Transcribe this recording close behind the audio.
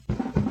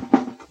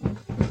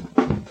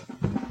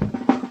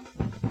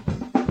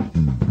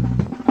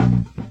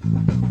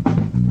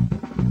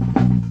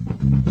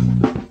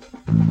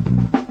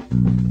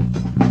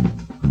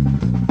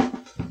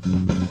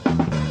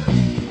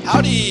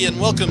everybody, and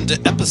welcome to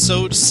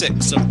episode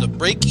 6 of the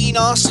Breaking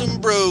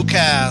Awesome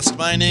Brocast.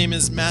 My name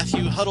is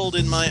Matthew, huddled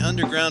in my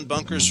underground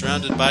bunker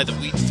surrounded by the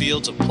wheat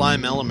fields of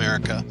Plymell,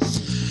 America.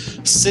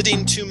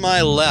 Sitting to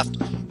my left,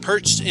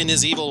 perched in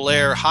his evil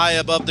lair high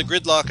above the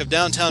gridlock of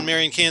downtown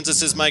Marion,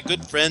 Kansas, is my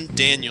good friend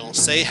Daniel.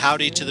 Say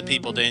howdy to the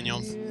people,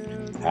 Daniel.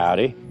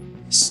 Howdy.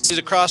 Seated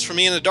across from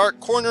me in a dark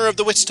corner of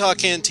the Wichita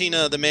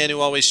Cantina, the man who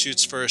always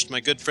shoots first, my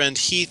good friend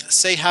Heath.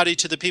 Say howdy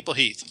to the people,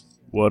 Heath.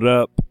 What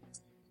up?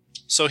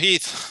 So,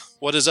 Heath,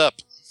 what is up?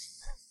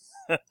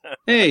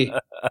 Hey.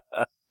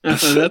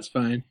 That's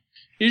fine.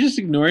 You're just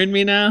ignoring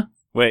me now?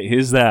 Wait,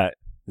 who's that?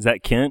 Is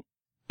that Kent?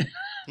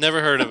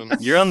 Never heard of him.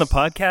 You're on the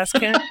podcast,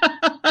 Kent?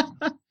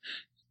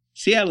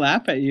 See, I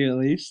laugh at you at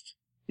least.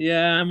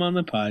 Yeah, I'm on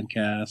the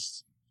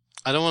podcast.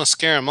 I don't want to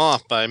scare him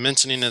off by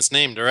mentioning his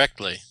name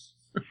directly.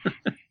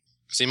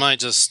 Because he might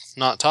just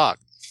not talk.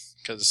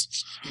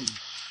 Because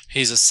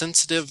he's a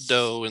sensitive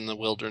doe in the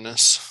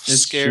wilderness.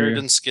 It's scared true.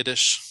 and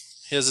skittish.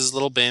 He has his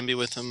little Bambi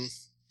with him.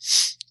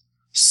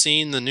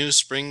 Seeing the new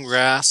spring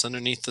grass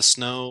underneath the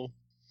snow.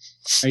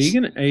 Are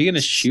you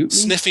gonna shoot me?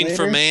 Sniffing later?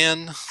 for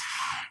man.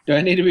 Do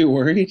I need to be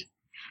worried?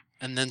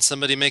 And then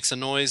somebody makes a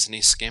noise and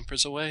he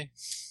scampers away.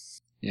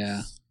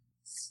 Yeah.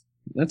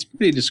 That's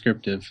pretty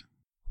descriptive.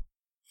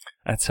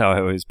 That's how I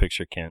always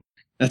picture Kent.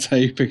 That's how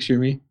you picture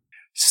me?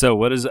 So,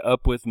 what is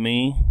up with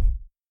me?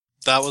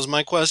 That was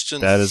my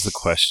question. That is the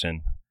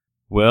question.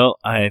 Well,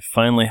 I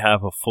finally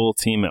have a full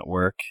team at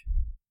work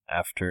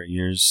after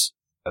years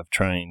of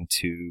trying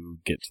to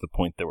get to the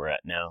point that we're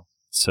at now.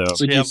 So, So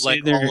Would you you have say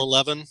like they're- all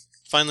 11?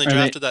 Finally Are they-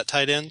 drafted that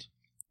tight end?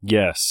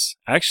 yes.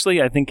 Actually,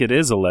 I think it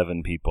is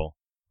 11 people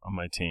on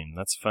my team.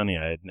 That's funny.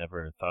 I had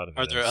never thought of it.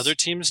 Are there other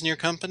teams in your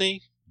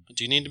company?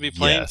 Do you need to be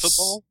playing Yes.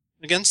 football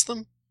against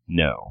them?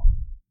 No.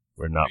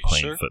 We're not Are you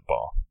playing sure?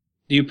 football.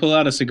 Do you pull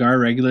out a cigar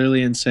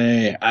regularly and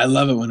say, I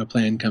love it when a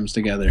plan comes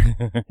together?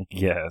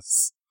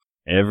 Yes.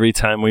 Every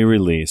time we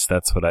release,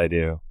 that's what I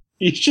do.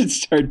 You should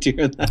start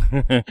doing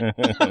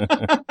that.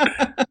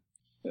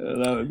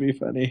 That would be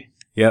funny.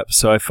 Yep,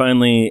 so I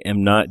finally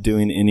am not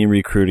doing any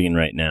recruiting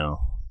right now.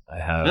 I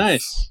have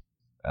Nice.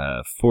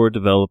 4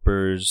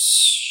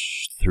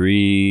 developers,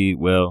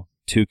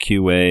 2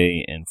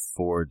 QA, and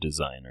 4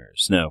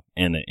 designers. No,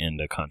 and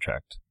a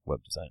contract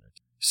web designer.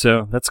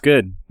 So that's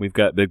good. We've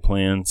got big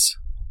plans.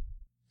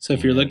 So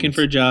if you're looking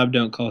for a job,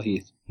 don't call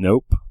Heath.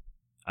 Nope.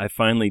 I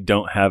finally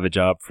don't have a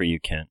job for you,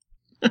 Kent.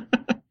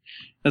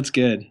 That's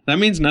good. That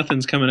means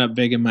nothing's coming up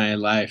big in my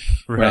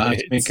life. Where I'll have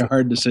to Right. make a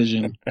hard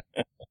decision.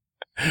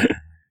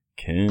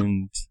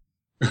 Kent,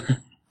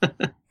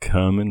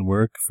 come and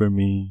work for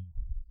me.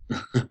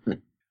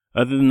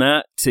 Other than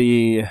that,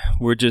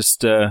 we're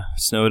just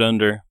snowed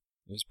under.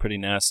 It was pretty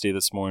nasty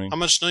this morning. How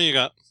much snow you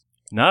got?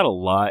 Not a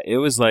lot. It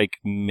was like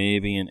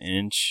maybe an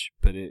inch,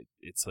 but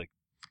it's like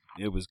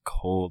it was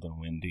cold and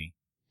windy.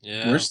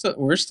 Yeah. We're still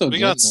We getting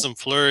got it. some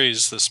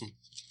flurries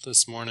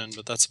this morning,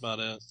 but that's about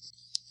it.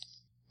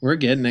 We're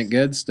getting it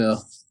good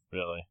still.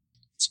 Really?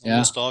 It's Yeah.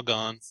 almost all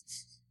gone.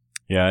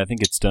 Yeah, I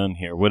think it's done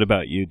here. What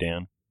about you,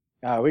 Dan?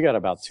 We got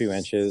about 2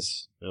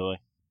 inches Really?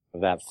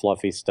 of that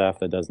fluffy stuff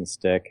that doesn't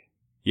stick.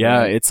 Yeah,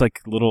 Right. it's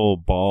like little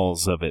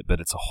balls of it, but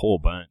it's a whole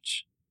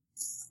bunch.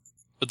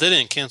 But they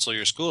didn't cancel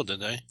your school, did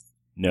they?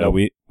 No,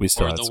 Nope. we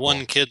still Or had the school.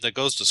 one kid that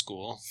goes to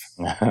school.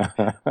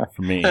 For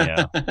me,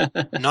 yeah.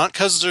 Not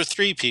because they're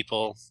 3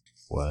 people.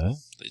 What?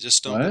 They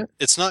just don't. What?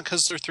 It's not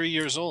because they're 3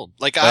 years old.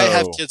 Like, I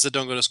have Oh. kids that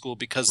don't go to school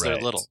because they're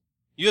Right. little.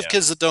 You have Yeah.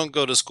 kids that don't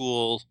go to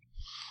school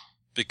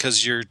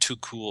because you're too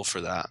cool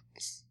for that.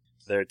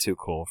 They're too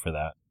cool for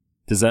that.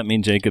 Does that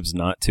mean Jacob's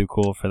not too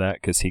cool for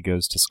that because he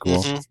goes to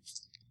school? Mhm.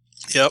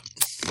 Yep.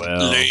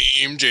 Well,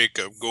 Lame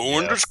Jacob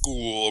going Yeah. to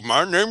school.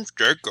 My name's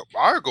Jacob.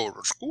 I go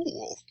to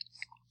school.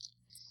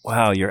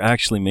 wow, you're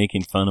actually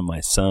making fun of my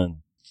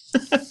son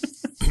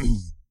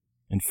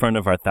in front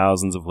of our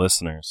thousands of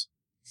listeners.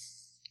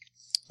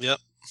 Yep.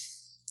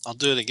 I'll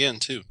do it again,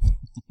 too.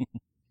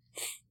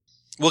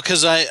 Well,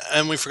 because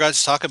we forgot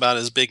to talk about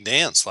his big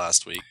dance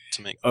last week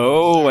to make.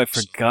 Oh, I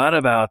forgot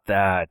about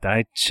that.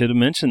 I should have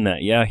mentioned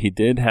that. Yeah, he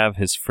did have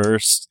his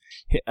first.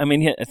 I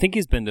think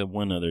he's been to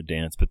one other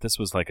dance, but this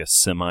was like a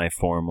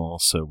semi-formal,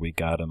 so we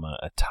got him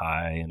a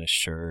tie and a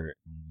shirt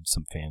and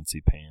some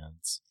fancy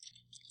pants.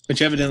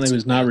 Which evidently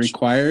was not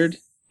required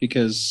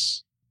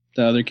because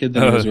the other kid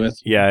that I was with.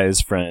 Yeah,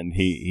 his friend.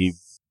 He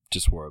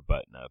just wore a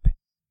button up.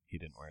 He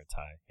didn't wear a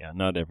tie. Yeah,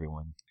 not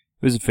everyone.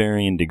 It was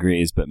varying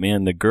degrees, but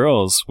man, the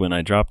girls, when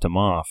I dropped them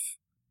off,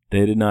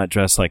 they did not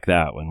dress like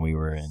that when we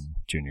were in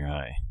junior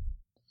high.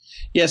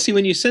 Yeah, see,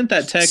 when you sent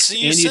that text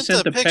See, and you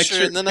sent the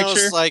picture, and then I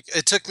was like,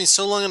 it took me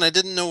so long, and I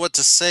didn't know what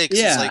to say. 'Cause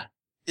yeah, it's like,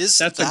 is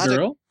that's that a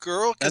girl.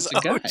 girl? 'Cause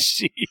That's a guy. Oh,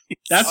 jeez.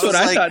 That's I what was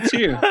I like- thought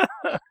too.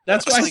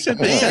 That's I was why I like, sent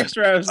the man, text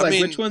where I was I like,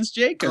 mean, which one's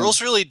Jacob?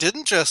 girls really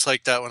didn't dress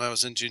like that when I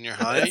was in junior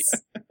high.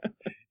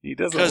 He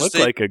doesn't 'Cause look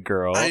they- like a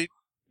girl. Right.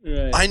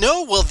 I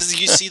know. Well,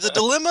 you see the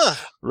dilemma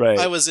right.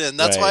 I was in.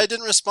 That's right. why I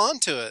didn't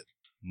respond to it.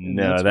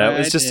 No, That's that why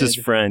was I just his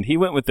did. friend. He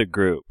went with a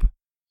group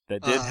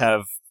that did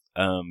Uh-huh.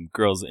 have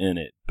girls in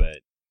it, but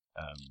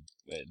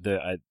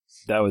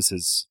That was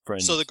his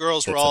friend. So the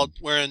girls were all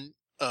wearing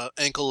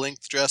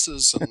ankle-length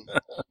dresses and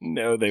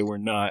No, they were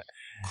not.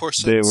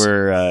 corsets. They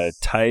were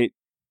tight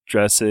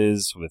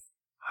dresses with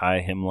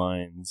high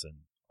hemlines and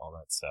all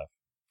that stuff.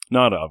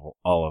 Not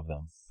all of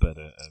them, but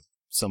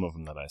some of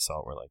them that I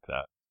saw were like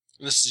that.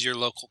 This is your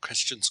local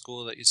Christian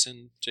school that you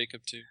send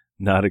Jacob to?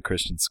 Not a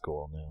Christian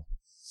school, no.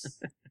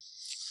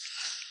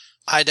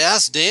 I'd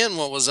ask Dan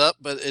what was up,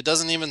 but it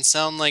doesn't even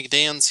sound like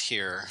Dan's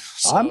here.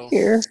 So I'm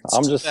here.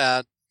 it's too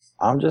bad.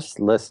 I'm just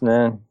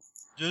listening.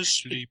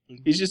 Just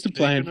sleeping. He's just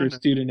applying for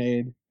student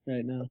aid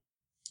right now.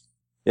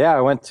 Yeah,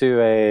 I went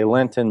to a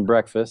Lenten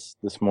breakfast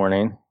this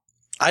morning.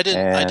 I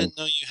didn't And-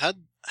 know you had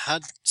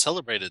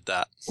celebrated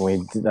that.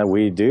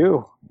 We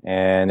do,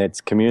 and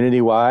it's community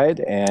wide,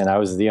 and I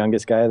was the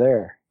youngest guy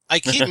there. I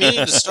keep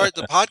meaning to start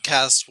the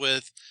podcast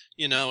with,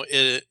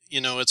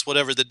 it's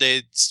whatever the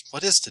date.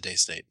 What is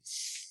today's date?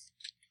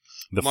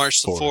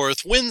 March the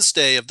 4th,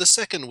 Wednesday of the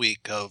second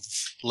week of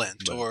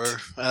Lent, or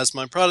as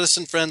my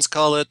Protestant friends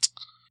call it,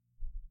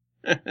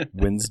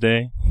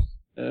 Wednesday.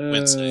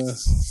 Wednesday.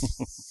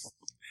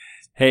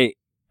 Hey,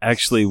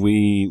 actually,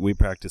 we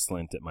practice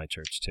Lent at my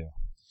church too.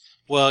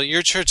 Well,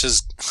 your church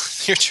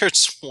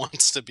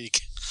wants to be.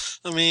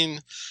 I mean,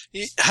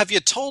 have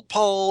you told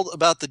Paul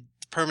about the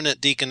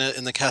permanent deaconate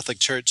in the Catholic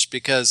Church?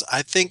 Because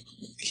I think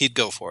he'd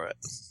go for it.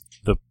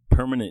 The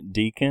permanent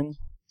deacon?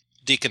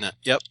 Deaconate,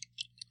 yep.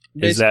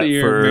 Is that Basically,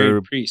 you're for- a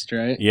married priest,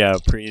 right? Yeah,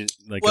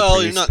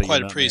 Well, you're not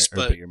quite a but priest,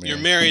 but you're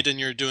married and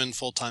you're doing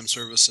full-time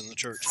service in the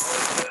church.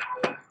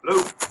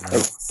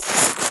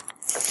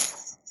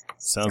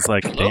 Sounds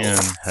like Hello. Dan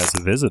has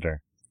a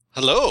visitor.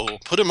 Hello,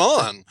 put him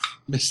on.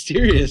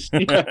 Mysterious.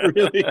 Yeah,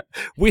 really.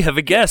 We have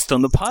a guest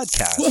on the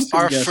podcast. Welcome,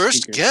 Our guest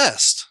first speaker.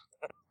 guest.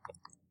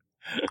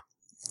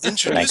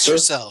 Introduce Thanks.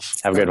 yourself.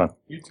 Have a good one.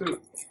 You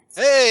too.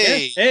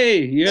 Hey.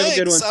 Hey, you have a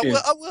good one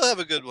Thanks. too. I will have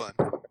a good one.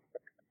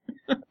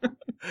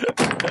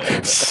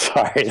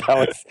 Sorry,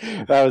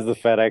 that was the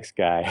FedEx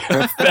guy.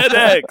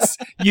 FedEx!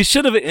 You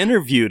should have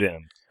interviewed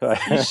him.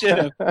 You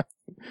should have.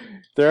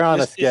 They're on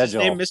a Is his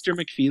schedule. name Mr.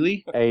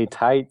 McFeely? A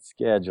tight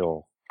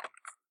schedule.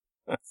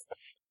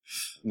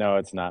 No,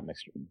 it's not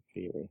Mr.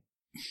 McFeely.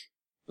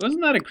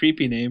 Wasn't that a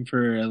creepy name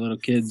for a little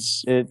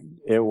kid's It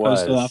was.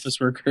 postal office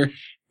worker?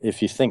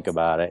 If you think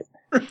about it.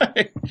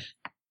 Right.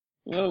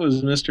 What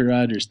was Mr.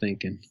 Rogers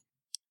thinking?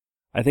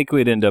 I think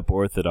we'd end up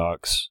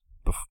Orthodox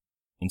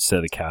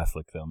instead of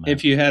Catholic, though, man.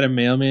 If you had a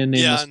mailman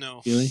named Yeah, I Mr.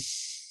 know.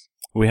 McFeely?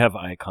 We have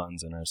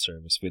icons in our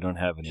service. We don't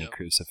have any Yep.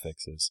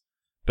 crucifixes.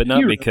 But not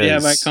You because... really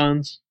have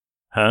icons?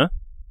 Huh?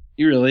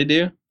 You really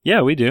do?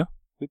 Yeah, we do.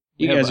 We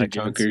You have guys are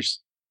icons. jokers.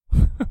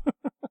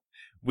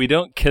 We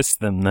don't kiss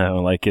them,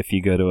 though, like if you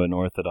go to an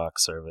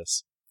Orthodox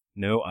service.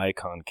 No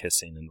icon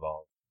kissing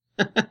involved.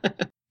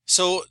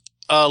 So,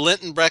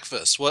 Lenten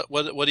breakfast. What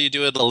do you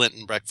do at a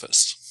Lenten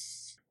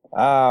breakfast?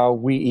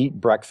 We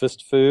eat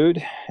breakfast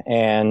food,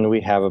 and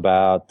we have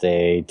about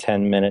a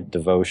 10-minute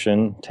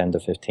devotion, 10 to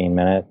 15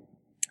 minute,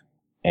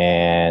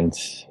 and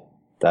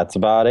that's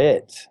about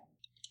it.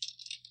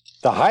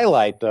 The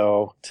highlight,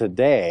 though,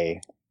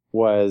 today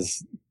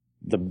was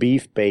the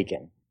beef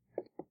bacon.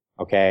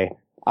 Okay,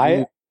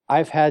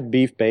 I've had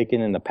beef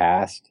bacon in the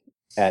past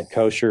at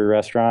kosher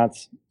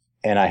restaurants,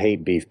 and I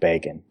hate beef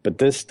bacon, but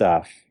this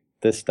stuff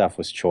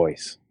was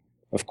choice.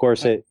 Of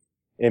course, it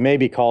may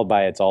be called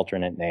by its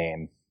alternate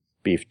name,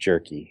 beef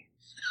jerky.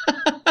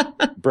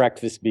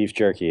 Breakfast beef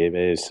jerky. It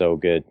is so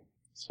good.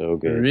 So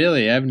good.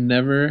 Really? I've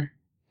never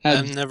had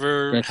I've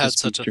never had breakfast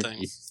such a beef thing.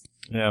 jerky.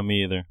 Yeah,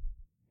 me either.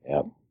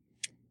 Yep.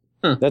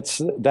 Huh.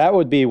 That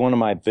would be one of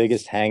my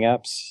biggest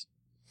hangups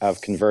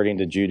of converting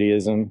to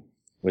Judaism,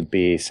 would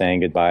be saying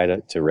goodbye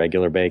to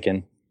regular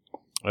bacon.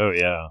 Oh,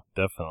 yeah,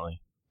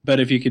 definitely. But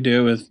if you could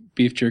do it with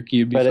beef jerky,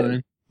 you'd be But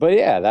fine. But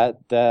yeah, I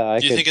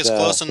Do you could, think it's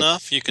close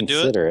enough? You can do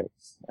it? consider it.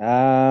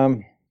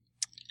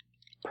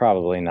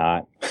 Probably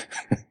not.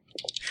 you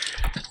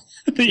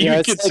Yeah, would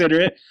it's like-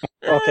 consider it.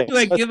 Okay, Do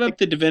I let's give up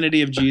the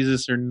divinity of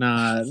Jesus or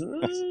not?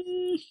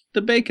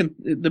 The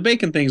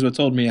bacon thing's what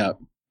told me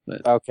up.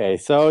 Okay,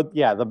 so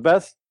yeah, the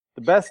best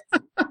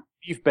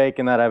beef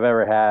bacon that I've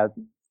ever had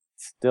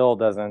still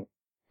doesn't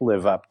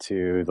live up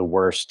to the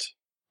worst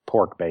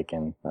pork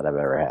bacon that I've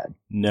ever had.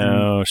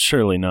 No,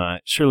 surely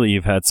not. Surely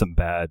you've had some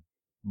bad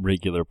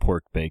regular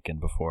pork bacon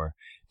before.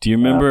 Do you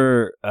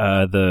remember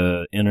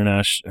the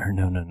international? Or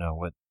no.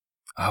 What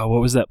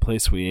was that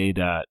place we ate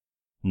at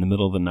in the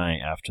middle of the night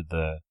after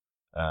that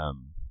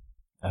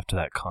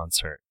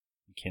concert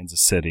in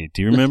Kansas City?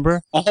 Do you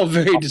remember? All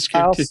very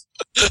descriptive.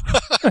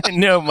 I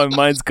know my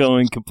mind's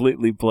going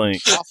completely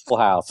blank. Waffle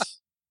House.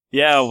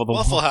 Yeah, well, the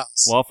Waffle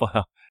House. Waffle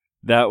House.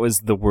 That was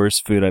the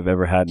worst food I've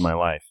ever had in my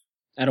life.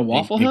 At a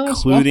Waffle House?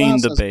 Including Waffle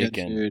House the has good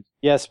bacon. food.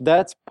 Yes,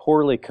 that's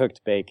poorly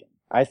cooked bacon.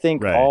 I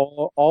think Right.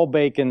 all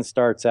bacon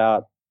starts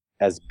out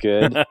as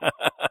good, and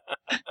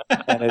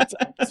it's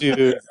up to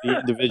the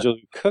individual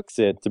who cooks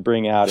it to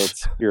bring out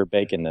its pure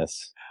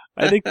baconness.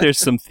 I think there's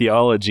some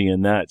theology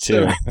in that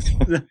too.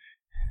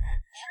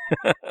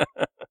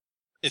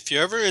 If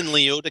you're ever in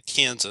Leota,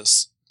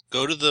 Kansas,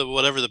 Go to the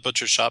whatever the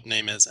butcher shop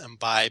name is and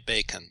buy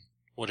bacon.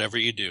 Whatever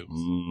you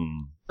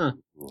do. Huh.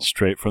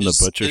 Straight from the It's-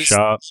 butcher it's-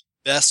 shop.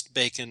 Best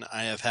bacon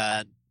I have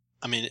had.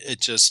 I mean,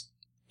 it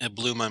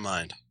blew my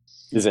mind.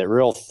 Is it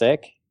real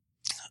thick?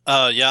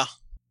 Yeah.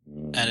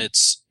 Mm. And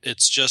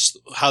it's just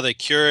how they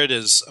cure it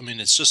is, I mean,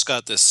 it's just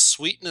got this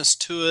sweetness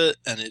to it,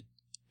 and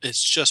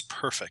it's just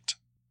perfect.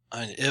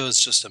 It was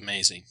just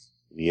amazing.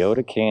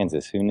 Leota,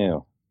 Kansas. Who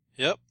knew?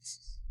 Yep.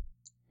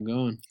 I'm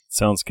going.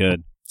 Sounds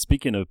good.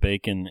 Speaking of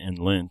bacon and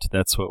Lent,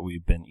 that's what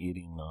we've been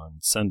eating on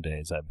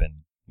Sundays. I've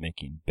been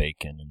making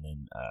bacon and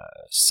then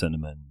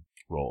cinnamon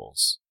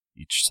rolls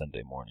each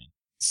Sunday morning.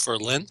 For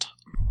Lent?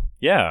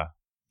 Yeah,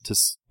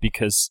 just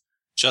because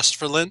Just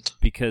for Lent?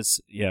 because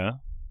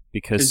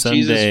Because Sunday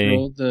Jesus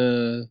rolled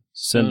the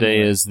stone Sunday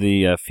away. is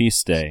the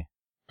feast day.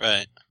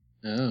 Right.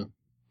 Oh.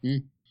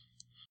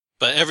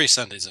 But every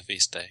Sunday's a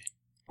feast day.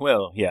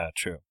 Well, yeah,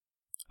 true.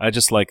 I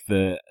just like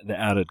the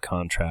added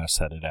contrast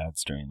that it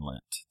adds during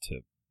Lent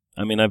too.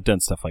 I mean, I've done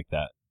stuff like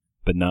that,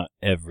 but not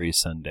every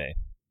Sunday.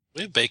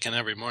 We have bacon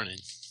every morning.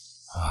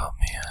 Oh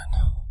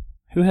man,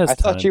 who has? I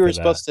thought time you were for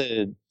that? supposed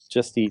to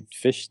just eat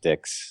fish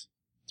sticks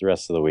the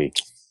rest of the week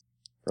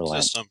for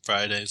Lent. Just on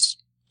Fridays.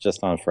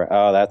 Just on Friday.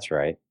 Oh, that's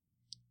right.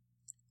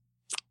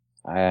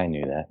 I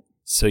knew that.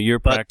 So you're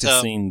But,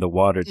 practicing the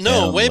watered down.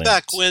 No, way Lent.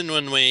 back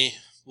when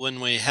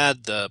we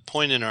had the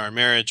point in our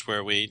marriage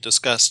where we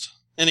discussed,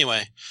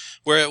 anyway,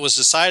 where it was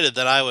decided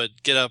that I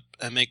would get up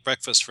and make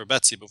breakfast for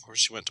Betsy before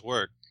she went to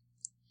work.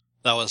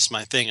 That was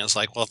my thing. It's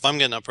like, well, if I'm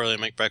getting up early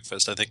to make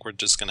breakfast, I think we're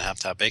just going to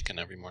have bacon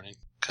every morning.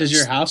 Does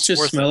your house It's just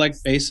worth smell it.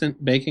 like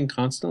bacon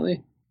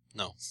constantly?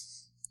 No.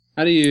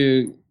 How do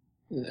you...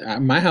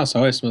 My house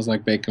always smells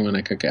like bacon when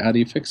I cook it. How do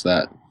you fix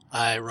that?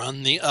 I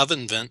run the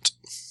oven vent.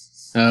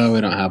 Oh,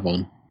 we don't have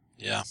one.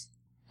 Yeah.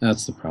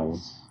 That's the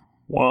problem.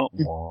 Wah,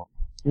 wah.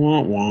 Wah,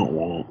 wah,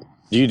 wah.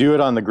 Do you do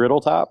it on the griddle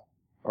top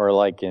or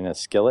like in a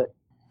skillet?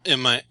 In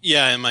my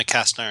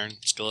cast iron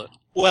skillet.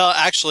 Well,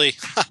 actually,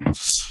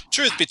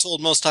 truth be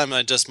told, most time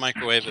I just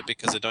microwave it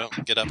because I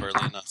don't get up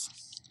early enough.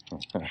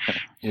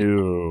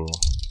 Ew.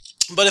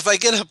 But if I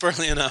get up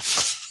early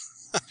enough,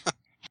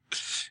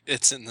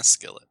 it's in the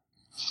skillet.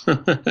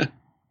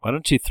 Why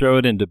don't you throw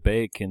it into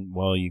bacon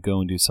while you go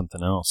and do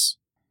something else?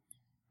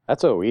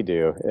 That's what we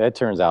do. It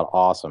turns out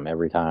awesome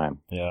every time.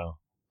 Yeah.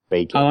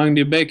 Bacon. How long do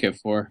you bake it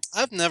for?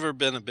 I've never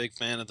been a big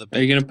fan of the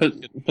Are you bacon.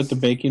 gonna put the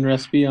baking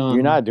recipe on?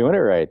 You're not doing it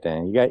right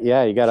then. You got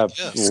to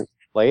Yes.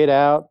 lay it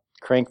out,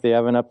 crank the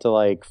oven up to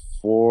like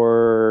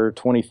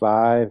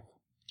 425.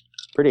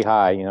 Pretty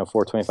high,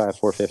 425,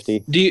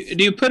 450. Do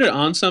you put it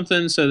on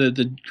something so that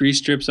the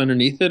grease drips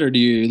underneath it, or do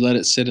you let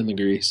it sit in the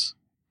grease?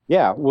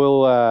 Yeah,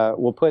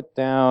 we'll put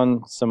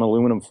down some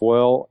aluminum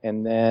foil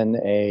and then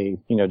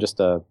just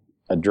a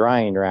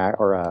drying rack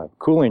or a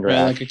cooling Right,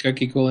 rack like a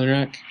cookie cooling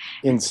rack.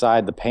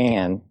 inside the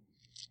pan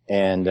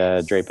and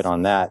drape it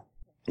on that.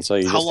 And so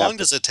you How just long have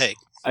does it take?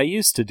 I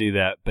used to do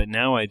that, but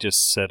now I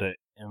just set it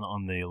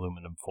on the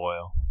aluminum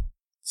foil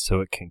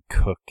so it can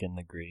cook in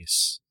the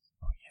grease.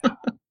 to,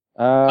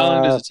 How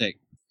long does it take?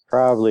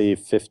 Probably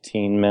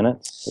 15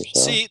 minutes or so.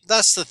 See,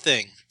 that's the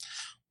thing.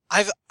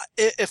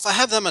 If I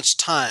have that much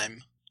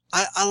time,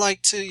 I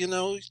like to,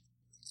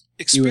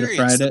 experience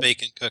fried the it?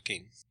 bacon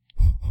cooking.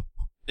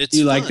 It's Do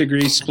you like fun. the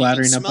grease You can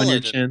splattering up on smell your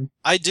it. chin?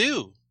 I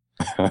do.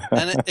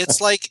 And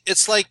it's like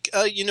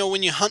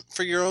when you hunt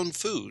for your own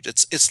food.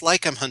 It's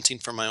like I'm hunting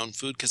for my own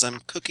food because I'm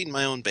cooking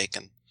my own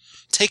bacon,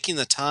 taking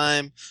the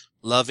time,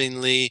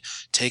 lovingly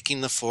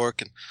taking the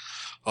fork and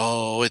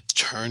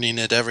turning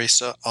it every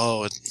so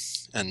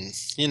and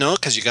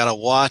because you got to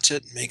watch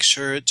it, make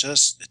sure it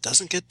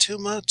doesn't get too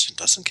much. It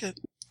doesn't get.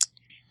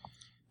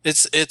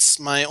 It's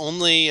my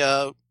only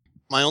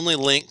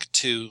link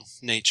to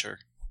nature,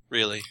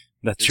 really.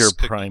 That's is your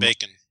cooking prime.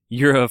 bacon.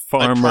 You're a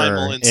farmer,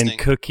 primal and instinct.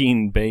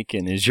 cooking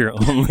bacon is your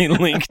only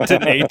link to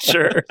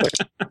nature.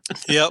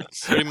 Yep,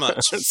 pretty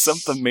much.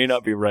 Something may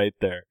not be right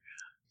there.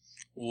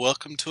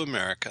 Welcome to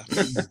America.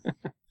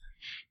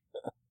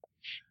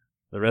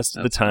 The rest of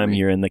the That's time, great.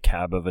 you're in the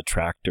cab of a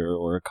tractor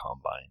or a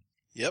combine.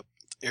 Yep,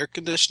 air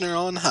conditioner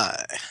on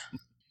high.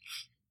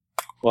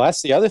 Well,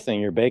 that's the other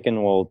thing. Your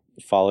bacon will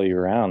follow you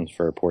around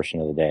for a portion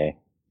of the day.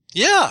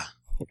 Yeah,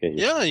 Look at you.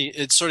 yeah.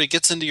 It sort of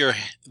gets into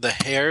the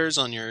hairs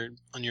on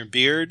your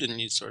beard,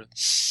 and you sort of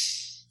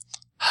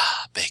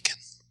bacon.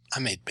 I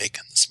made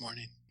bacon this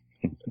morning.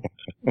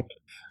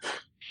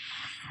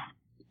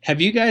 Have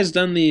you guys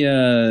done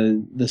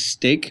the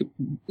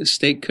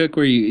steak cook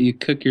where you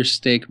cook your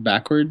steak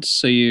backwards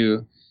so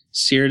you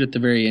sear it at the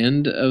very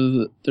end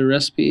of the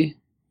recipe?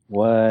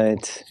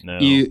 What? No.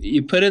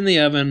 You put it in the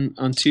oven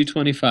on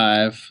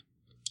 225.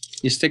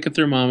 You stick a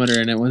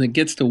thermometer in it. When it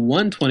gets to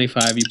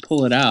 125, you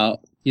pull it out.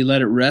 You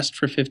let it rest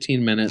for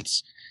 15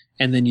 minutes,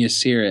 and then you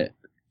sear it.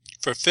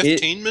 For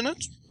 15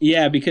 minutes?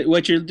 Yeah, because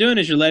what you're doing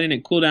is you're letting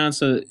it cool down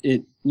so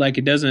it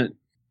doesn't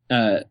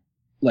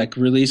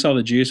release all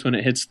the juice when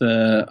it hits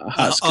the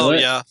hot skillet.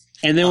 Oh, yeah.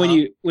 And then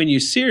Uh-huh. when you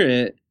sear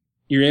it,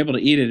 you're able to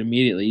eat it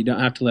immediately. You don't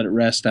have to let it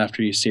rest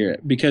after you sear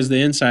it because the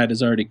inside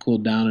is already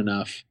cooled down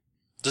enough.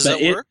 Does But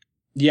that work?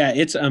 Yeah,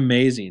 it's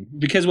amazing.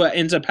 Because what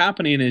ends up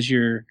happening is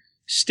your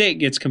steak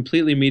gets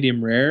completely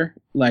medium rare,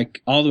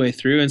 like all the way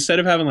through. Instead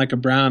of having like a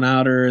brown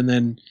outer and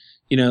then,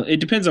 it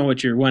depends on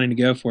what you're wanting to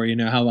go for,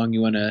 how long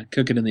you want to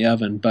cook it in the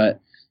oven.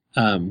 But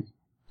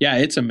yeah,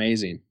 it's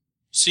amazing.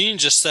 So you can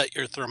just set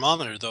your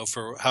thermometer, though,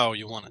 for how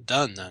you want it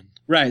done then.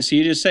 Right. So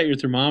you just set your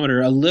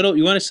thermometer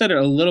you want to set it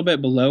a little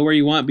bit below where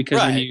you want, because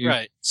when you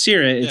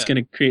sear it, it's going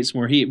to create some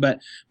more heat. But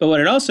what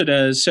it also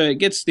does, so it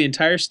gets the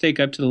entire steak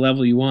up to the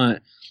level you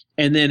want,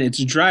 and then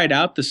it's dried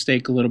out the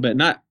steak a little bit,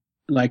 not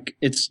like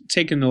it's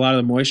taken a lot of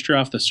the moisture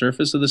off the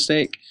surface of the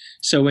steak.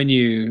 So when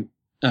you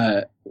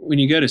go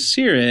to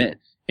sear it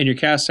in your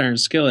cast iron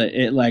skillet,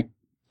 it like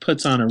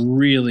puts on a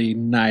really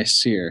nice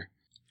sear.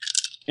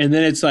 And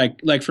then it's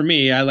like for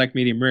me, I like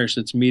medium rare, so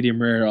it's medium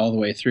rare all the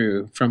way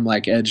through from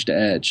like edge to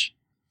edge.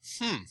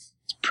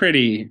 It's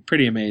pretty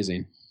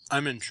amazing.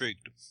 I'm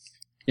intrigued.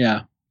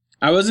 Yeah.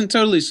 I wasn't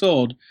totally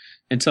sold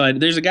until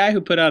there's a guy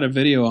who put out a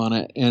video on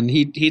it, and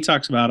he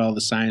talks about all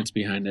the science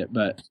behind it,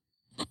 but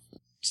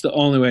it's the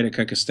only way to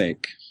cook a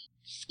steak,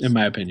 in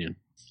my opinion.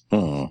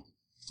 I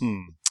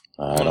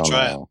don't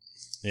try know.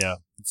 Yeah,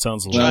 it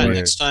sounds a Try little it weird.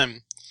 next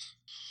time.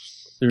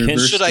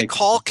 Should I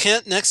call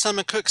Kent next time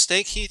I cook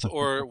steak, Heath,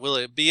 or will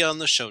it be on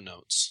the show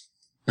notes?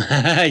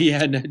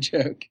 Yeah, no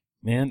joke.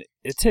 Man,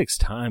 it takes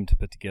time to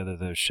put together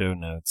those show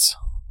notes.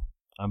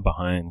 I'm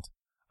behind.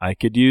 I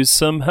could use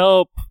some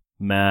help,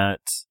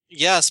 Matt.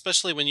 Yeah,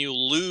 especially when you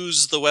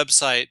lose the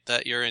website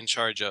that you're in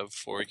charge of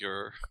for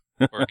your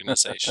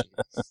organization.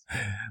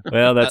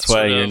 Well, that's That why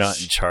sort you're of not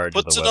in charge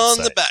of the Puts it website.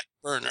 on the back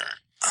burner.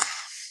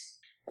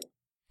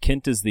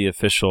 Kent is the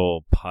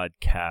official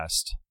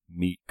podcast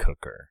meat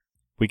cooker.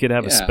 We could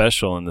have a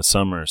special in the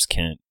summers,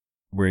 Kent,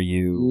 where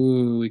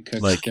you we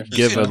cook like different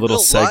give a stuff. little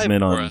Go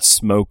segment live for on us.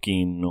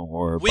 smoking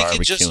or We barbecuing.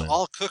 could just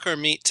all cook our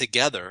meat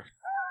together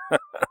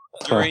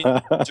during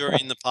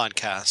the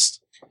podcast.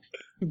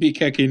 Be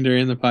cooking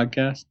during the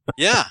podcast.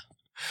 Yeah.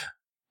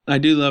 I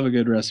do love a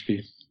good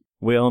recipe.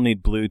 We all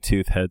need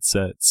Bluetooth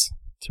headsets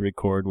to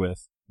record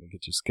with. We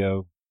could just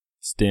go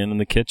stand in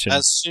the kitchen.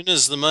 As soon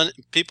as the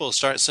people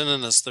start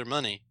sending us their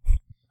money.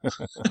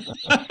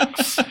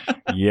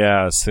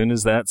 Yeah, as soon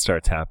as that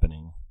starts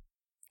happening.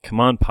 Come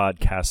on,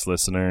 podcast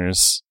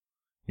listeners.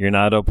 You're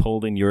not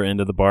upholding your end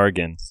of the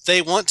bargain.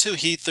 They want to,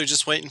 Heath. They're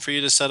just waiting for you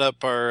to set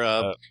up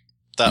our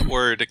that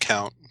word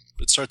account.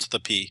 It starts with a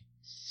P.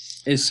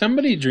 Is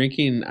somebody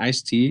drinking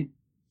iced tea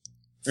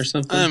or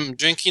something? I'm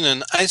drinking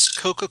an iced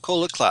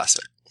Coca-Cola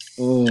Classic.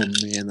 Oh,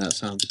 man, that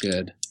sounds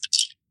good.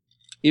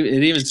 It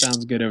even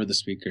sounds good over the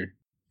speaker.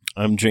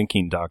 I'm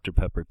drinking Dr.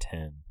 Pepper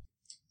 10.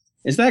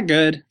 Is that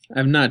good?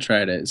 I've not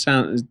tried it.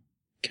 It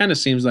kind of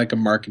seems like a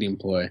marketing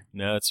ploy.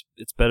 No, it's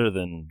better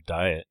than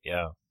Diet.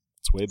 Yeah,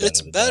 it's way better.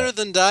 It's better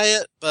than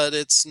Diet, but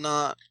it's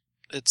not.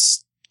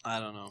 I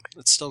don't know.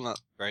 It's still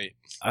not great.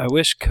 I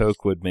wish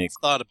Coke would make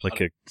Thought about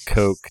like it. a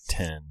Coke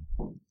 10.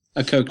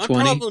 A Coke My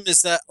 20? problem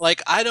is that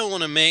I don't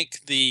want to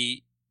make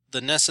the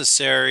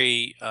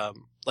necessary I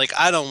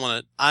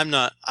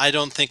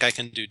don't think I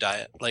can do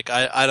Diet.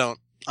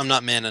 I'm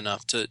not man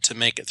enough to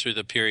make it through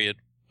the period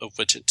of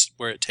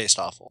where it tastes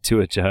awful. To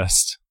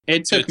adjust.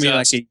 It took me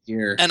like a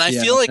year. And I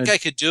feel like I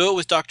could do it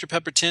with Dr.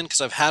 Pepper 10 because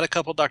I've had a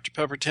couple Dr.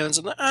 Pepper 10s,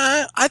 and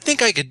I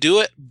think I could do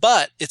it,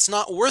 but it's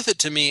not worth it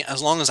to me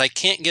as long as I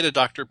can't get a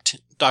Dr.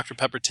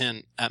 Pepper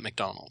 10 at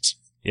McDonald's.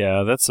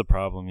 Yeah, that's the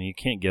problem. You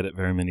can't get it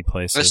very many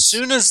places. As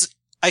soon as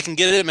I can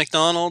get it at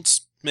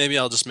McDonald's, maybe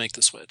I'll just make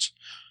the switch.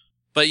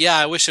 But yeah,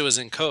 I wish it was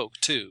in Coke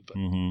too. But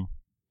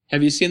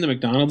Have you seen the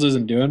McDonald's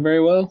isn't doing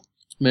very well?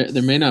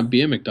 There may not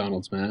be a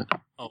McDonald's, Matt.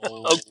 oh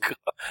God.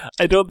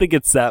 I don't think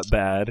it's that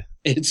bad.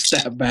 It's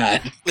that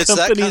bad. it's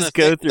that Companies kind of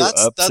go thing. through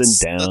ups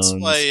and downs.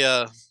 That's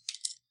why.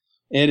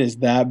 It is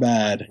that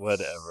bad.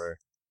 Whatever.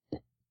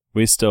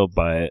 We still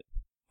buy it.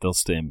 They'll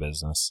stay in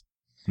business.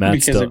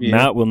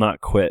 Matt will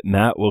not quit.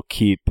 Matt will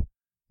keep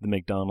the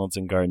McDonald's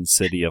in Garden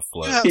City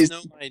afloat. You have He's-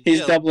 no idea.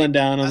 He's doubling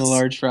down on the that's-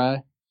 large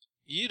fry.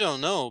 You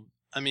don't know.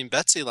 I mean,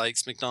 Betsy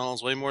likes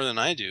McDonald's way more than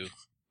I do.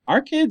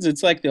 Our kids,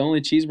 it's like the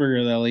only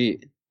cheeseburger they'll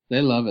eat.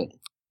 They love it.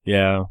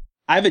 Yeah.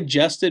 I've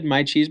adjusted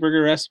my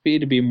cheeseburger recipe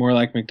to be more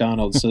like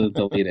McDonald's so that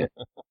they'll eat it.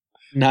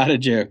 Not a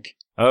joke.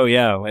 Oh,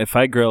 yeah. If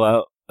I grill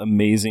out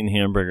amazing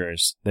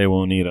hamburgers, they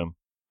won't eat them.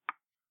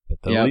 But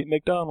they'll Yep. eat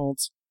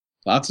McDonald's.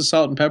 Lots of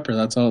salt and pepper.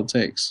 That's all it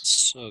takes.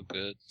 So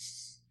good.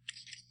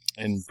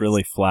 And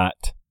really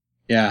flat.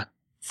 Yeah.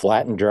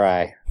 Flat and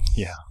dry.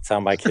 Yeah. That's how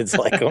my kids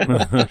like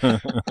them.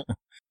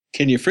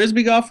 Can you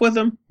frisbee golf with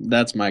them?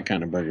 That's my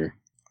kind of burger.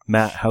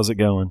 Matt, how's it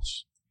going?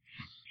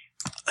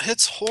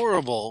 It's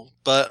horrible,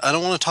 but I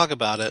don't want to talk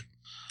about it.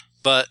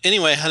 But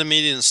anyway, I had a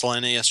meeting in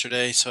Salina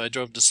yesterday, so I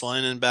drove to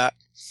Salina and back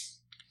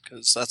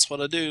because that's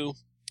what I do.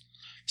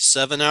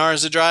 7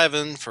 hours of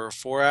driving for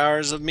 4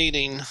 hours of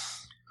meeting.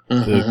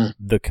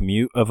 The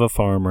commute of a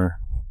farmer.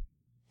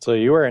 So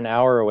you were an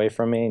hour away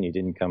from me and you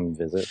didn't come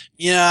visit?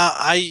 Yeah,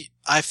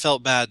 I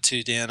felt bad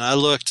too, Dan. I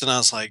looked and I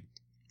was like,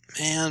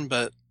 man,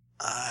 but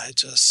I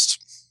just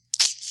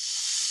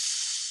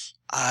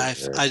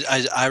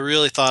I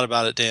really thought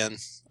about it, Dan.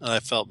 I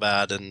felt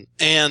bad,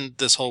 and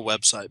this whole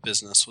website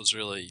business was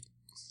really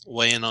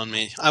weighing on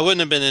me. I wouldn't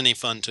have been any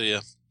fun to you.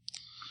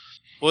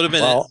 Wouldn't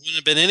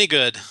have been any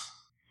good.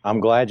 I'm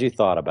glad you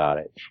thought about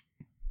it.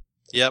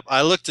 Yep,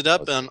 I looked it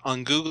up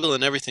on Google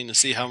and everything to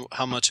see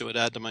how much it would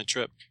add to my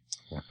trip.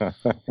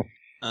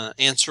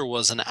 Answer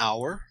was an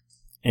hour.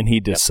 And he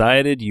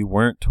decided you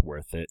weren't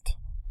worth it.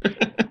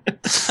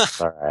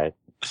 All right.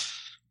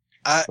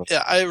 I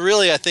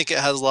think it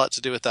has a lot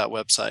to do with that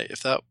website.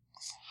 If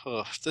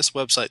this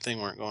website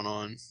thing weren't going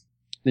on,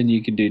 then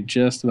you could do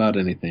just about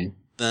anything.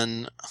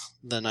 Then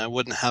I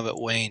wouldn't have it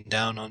weighing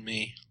down on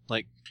me.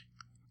 Like,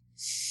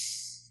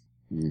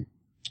 yeah.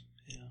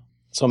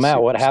 So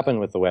Matt, what happened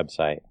with the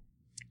website?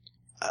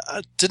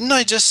 Didn't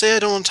I just say I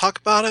don't want to talk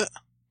about it?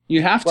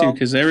 You have to,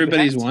 because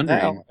everybody's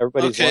wondering.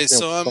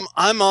 So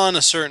I'm on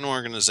a certain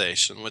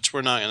organization, which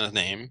we're not going to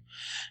name,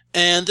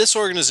 and this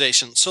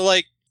organization. So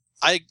like,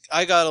 I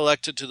got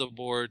elected to the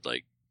board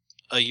like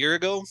a year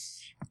ago,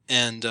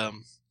 and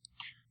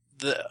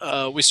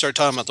we started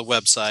talking about the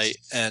website,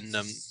 and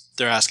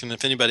they're asking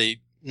if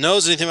anybody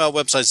knows anything about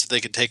websites that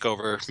they could take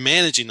over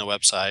managing the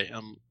website.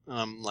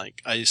 I'm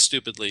like, I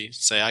stupidly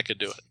say I could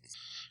do it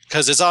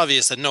because it's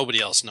obvious that nobody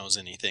else knows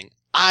anything.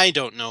 I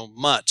don't know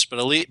much, but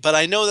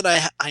I know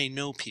that I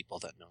know people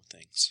that know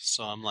things.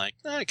 So I'm like,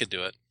 I could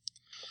do it.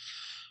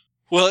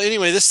 Well,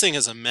 anyway, this thing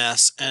is a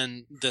mess,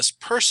 and this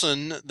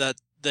person that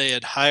they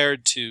had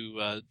hired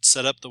to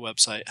set up the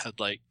website had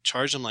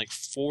charged them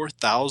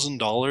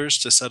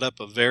 $4,000 to set up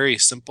a very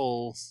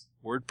simple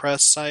WordPress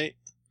site.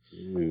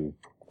 Ooh.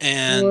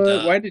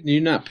 And why didn't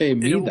you not pay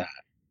me that?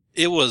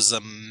 It was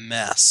a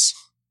mess,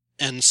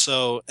 and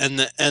so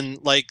and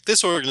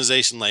this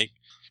organization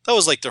that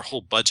was their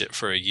whole budget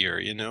for a year,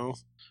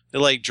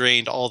 It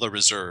drained all the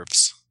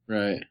reserves.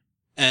 Right.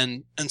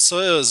 And so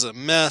it was a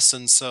mess,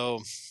 and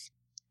so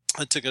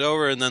I took it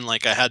over, and then I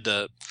had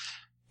to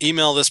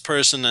email this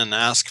person and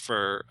ask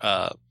for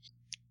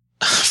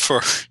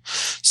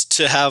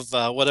to have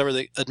whatever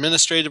the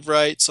administrative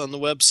rights on the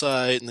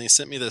website, and they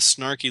sent me this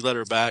snarky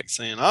letter back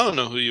saying, I don't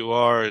know who you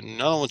are, and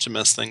I don't want you to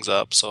mess things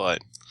up. So I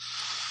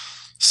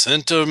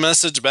sent a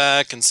message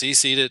back and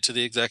CC'd it to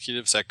the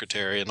executive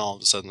secretary, and all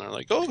of a sudden they're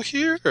like, oh,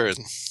 here.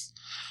 And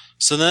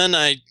so then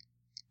I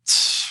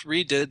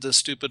redid the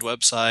stupid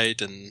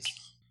website, and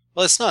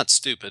well, it's not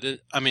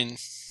stupid.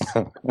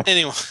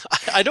 Anyway,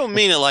 I don't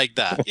mean it like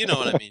that. You know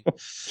what I mean?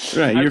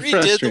 Right. I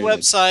redid the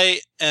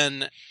website,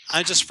 and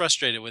I'm just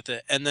frustrated with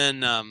it, and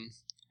then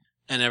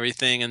and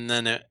everything, and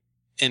then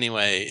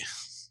anyway.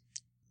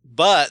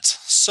 But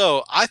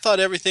so I thought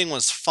everything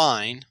was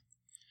fine,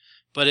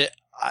 but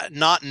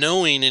not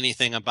knowing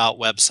anything about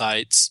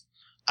websites,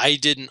 I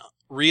didn't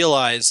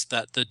realize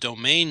that the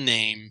domain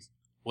name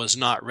was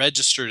not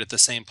registered at the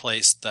same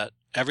place that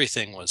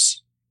everything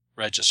was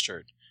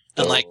registered.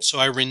 And so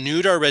I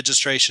renewed our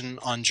registration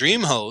on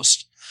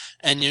DreamHost,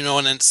 and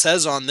and it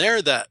says on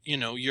there that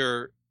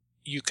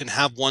you can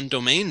have one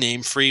domain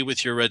name free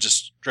with your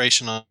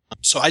registration on.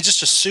 So I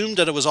just assumed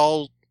that it was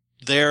all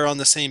there on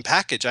the same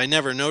package. I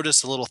never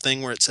noticed a little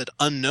thing where it said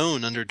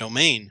unknown under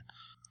domain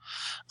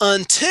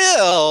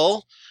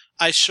until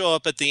I show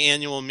up at the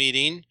annual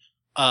meeting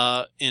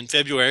in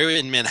February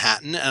in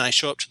Manhattan, and I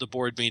show up to the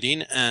board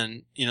meeting,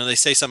 and they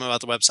say something about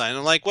the website, and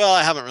I'm like, well,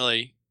 I haven't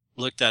really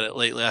looked at it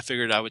lately. I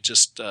figured I would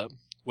just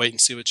wait and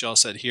see what y'all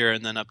said here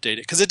and then update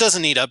it, because it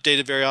doesn't need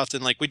updated very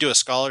often. We do a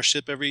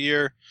scholarship every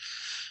year,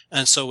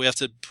 and so we have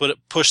to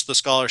push the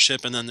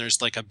scholarship, and then there's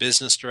a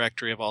business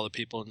directory of all the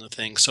people in the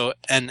thing. So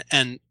and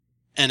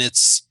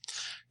it's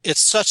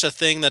such a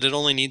thing that it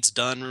only needs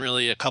done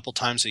really a couple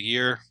times a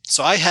year.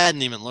 So I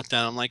hadn't even looked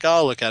at it. I'm like,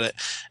 I'll look at it,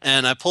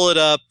 and I pull it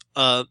up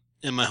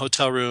in my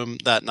hotel room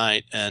that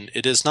night, and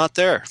it is not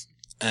there.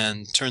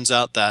 And turns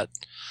out that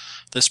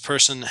this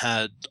person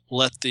had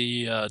let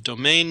the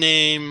domain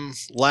name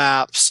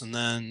lapse, and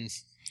then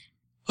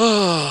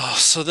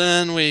so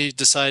then we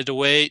decided to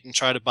wait and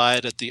try to buy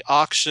it at the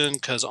auction,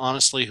 because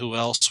honestly, who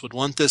else would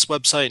want this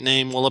website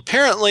name? Well,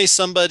 apparently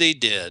somebody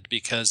did,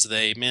 because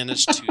they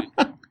managed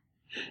to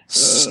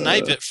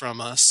snipe it from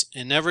us.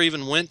 It never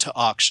even went to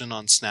auction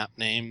on Snap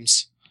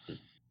Names,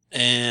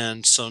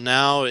 and so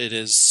now it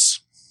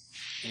is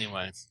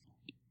anyway.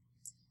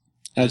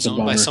 It's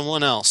owned by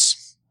someone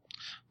else.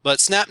 But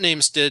Snap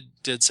Names did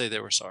say they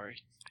were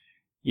sorry.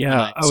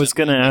 Yeah, I was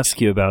going to ask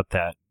you about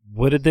that.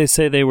 What did they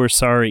say they were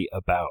sorry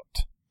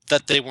about?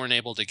 That they weren't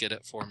able to get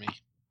it for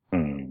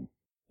me.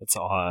 That's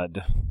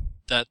odd.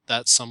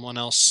 That someone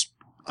else.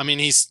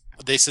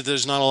 They said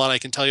there's not a lot I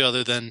can tell you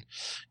other than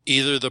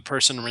either the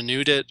person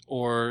renewed it,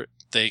 or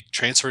they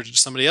transferred it to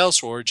somebody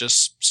else, or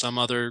just some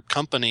other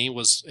company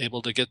was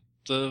able to get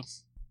the.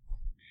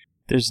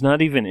 There's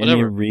not even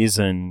any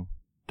reason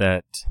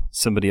that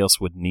somebody else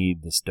would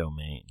need this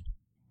domain.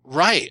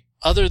 Right,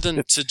 other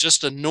than to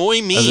just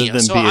annoy me.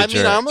 So I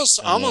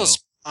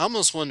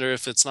almost wonder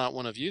if it's not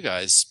one of you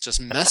guys just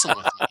messing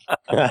with me.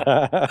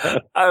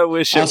 I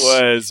wish it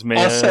was, man.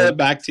 I'll sell it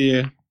back to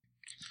you.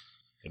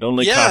 It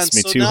only cost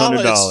me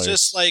 $200.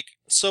 It's just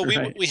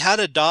we had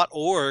a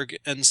 .org,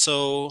 and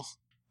so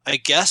I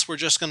guess we're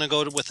just going to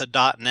go with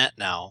a .net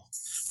now.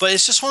 But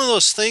it's just one of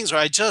those things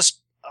where it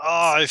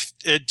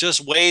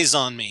just weighs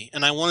on me,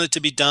 and I want it to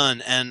be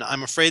done, and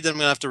I'm afraid that I'm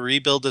going to have to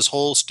rebuild this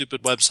whole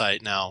stupid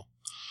website now.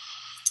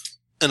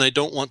 And I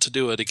don't want to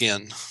do it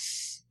again.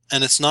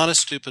 And it's not a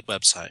stupid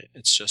website.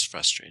 It's just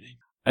frustrating.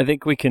 I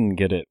think we can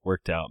get it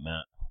worked out,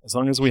 Matt. As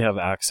long as we have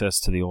access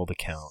to the old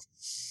account.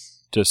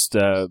 Just,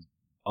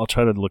 I'll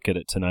try to look at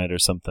it tonight or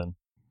something.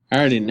 I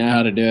already know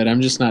how to do it.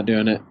 I'm just not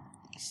doing it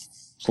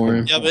for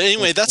him. Yeah, but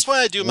anyway, that's why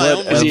I do my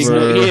own.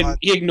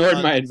 He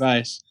ignored my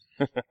advice.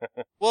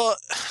 Well,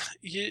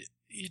 you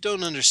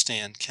don't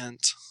understand,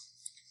 Kent.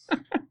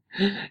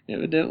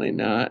 Evidently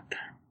not.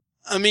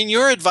 I mean,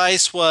 your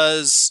advice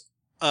was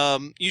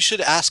you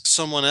should ask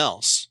someone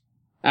else.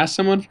 Ask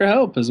someone for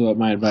help is what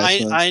my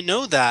advice was. I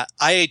know that.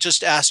 I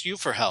just asked you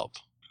for help.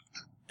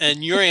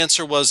 And your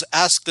answer was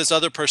ask this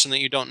other person that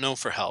you don't know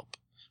for help.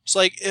 It's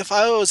like, if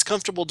I was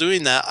comfortable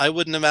doing that, I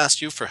wouldn't have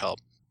asked you for help.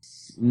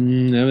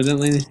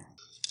 Evidently,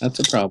 that's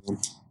a problem.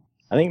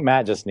 I think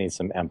Matt just needs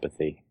some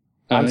empathy.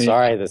 I'm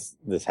sorry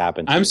this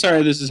happened to you. I'm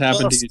sorry this has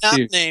happened to you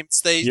too.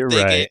 Names, they gave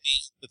me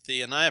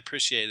empathy, and I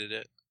appreciated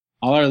it.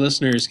 All our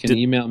listeners can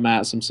email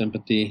Matt some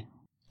sympathy.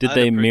 Did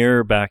they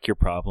mirror back your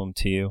problem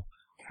to you?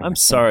 I'm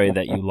sorry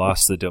that you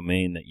lost the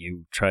domain that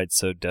you tried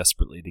so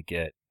desperately to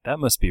get. That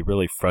must be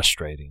really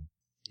frustrating.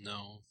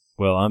 No.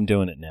 Well, I'm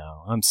doing it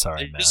now. I'm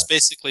sorry, Matt. They just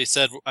basically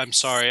said, I'm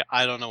sorry,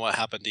 I don't know what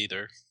happened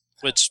either.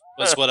 Which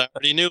was what I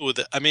already knew.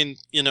 I mean,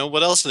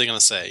 what else are they going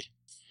to say?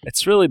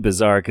 It's really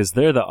bizarre because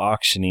they're the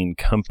auctioning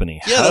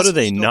company. Yeah, how do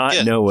they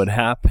not know what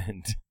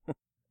happened?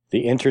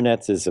 The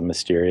internet is a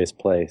mysterious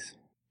place.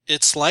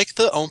 It's like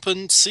the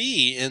open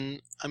sea,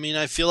 and I mean,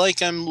 I feel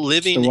like I'm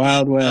living in the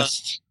Wild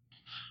West.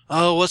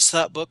 What's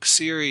that book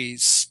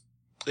series?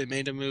 They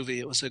made a movie.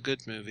 It was a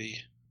good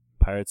movie.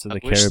 Pirates of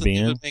the Caribbean. I wish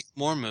they would make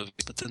more movies,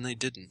 but then they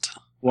didn't.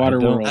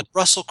 Waterworld. At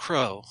Russell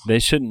Crowe. They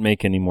shouldn't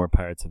make any more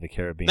Pirates of the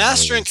Caribbean.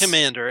 Master and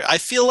Commander. I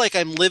feel like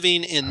I'm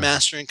living in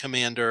Master and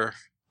Commander.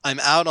 I'm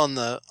out on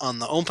the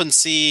open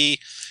sea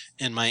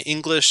in my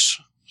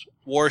English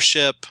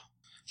warship,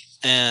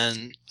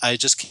 and I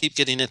just keep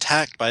getting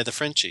attacked by the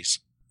Frenchies.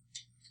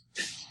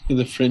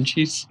 The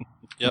Frenchies?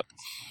 Yep.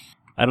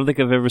 I don't think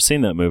I've ever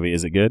seen that movie.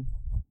 Is it good?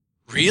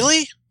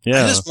 Really?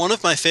 Yeah. It is one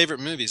of my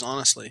favorite movies,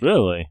 honestly.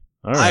 Really?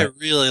 All right. I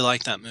really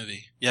like that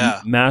movie.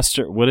 Yeah.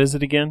 What is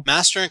it again?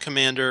 Master and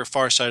Commander,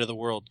 Far Side of the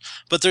World.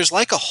 But there's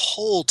like a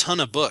whole ton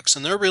of books,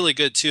 and they're really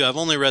good too. I've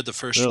only read the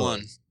first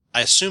one.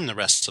 I assume the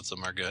rest of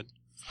them are good.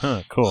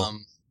 Huh, cool.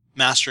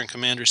 Master and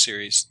Commander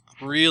series.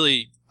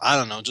 Really, I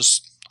don't know,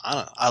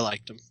 I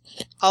liked them.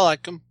 I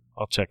like them.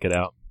 I'll check it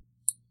out.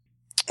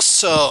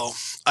 So,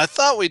 I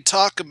thought we'd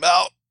talk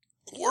about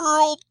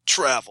world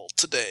travel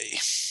today.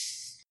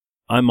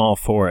 I'm all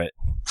for it.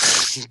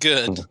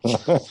 Good.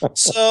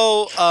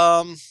 So,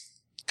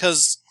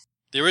 because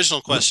the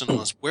original question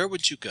was, where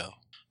would you go?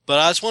 But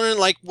I was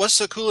wondering, what's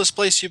the coolest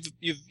place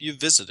you've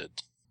visited?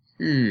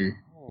 I'm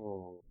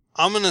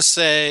gonna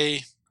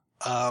say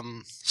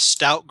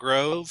Stout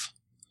Grove,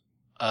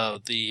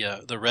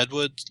 the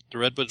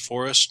redwood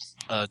forest,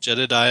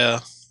 Jedediah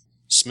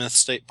Smith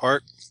State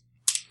Park.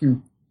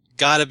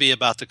 Gotta be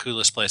about the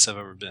coolest place I've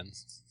ever been.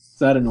 Is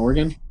that in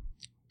Oregon?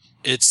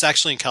 It's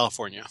actually in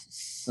California.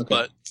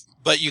 Okay.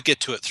 But you get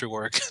to it through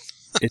Oregon.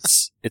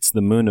 It's the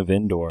moon of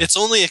indoor. It's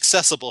only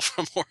accessible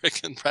from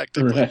Oregon,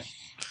 practically.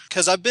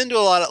 Because I've been to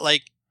a lot of,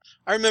 I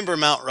remember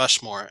Mount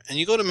Rushmore, and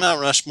you go to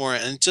Mount Rushmore,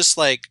 and it's just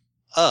I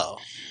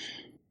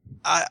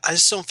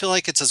just don't feel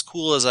like it's as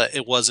cool as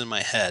it was in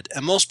my head.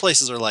 And most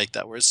places are like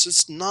that, where it's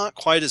just not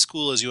quite as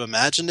cool as you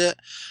imagined it,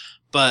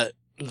 but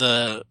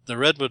the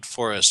redwood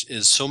forest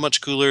is so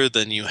much cooler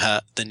than you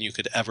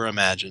could ever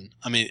imagine.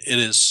 I mean, it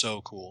is so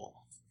cool.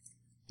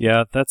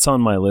 Yeah, that's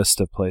on my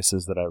list of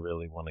places that I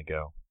really want to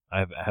go.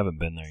 I haven't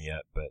been there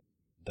yet, but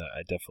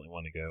I definitely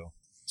want to go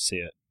see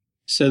it.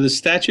 So the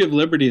Statue of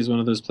Liberty is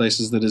one of those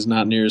places that is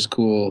not near as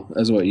cool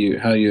as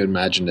how you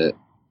imagined it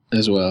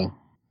as well.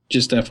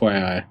 Just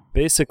FYI.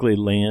 Basically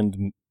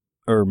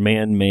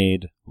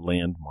man-made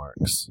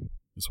landmarks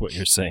is what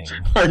you're saying.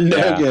 Are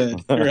no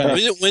good.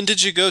 Right. When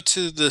did you go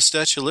to the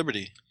Statue of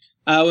Liberty?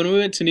 When we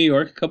went to New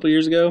York a couple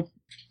years ago.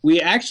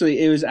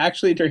 It was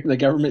actually during the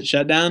government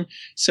shutdown,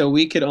 so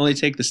we could only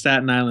take the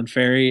Staten Island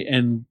ferry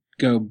and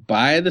go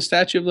by the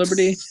Statue of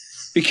Liberty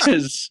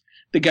because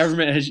the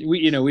government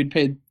we'd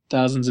paid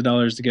thousands of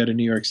dollars to go to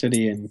New York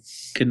City and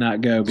could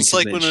not go because it's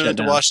like when we went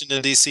to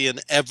Washington D.C.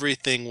 and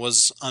everything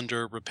was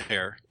under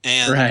repair,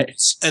 and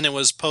and it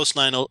was post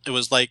 9/11. It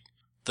was like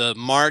the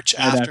March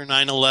after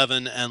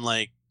 9/11, and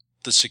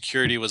the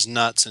security was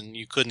nuts, and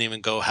you couldn't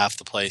even go half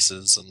the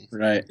places. And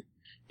right.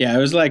 Yeah, it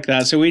was like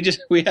that. So we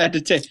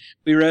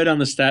rode on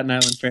the Staten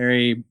Island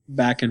ferry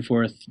back and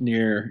forth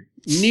near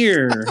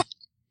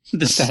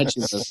the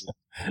Statue of Liberty.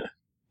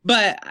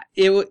 But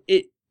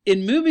it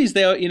in movies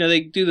they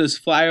do those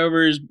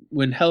flyovers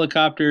when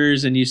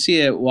helicopters, and you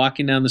see it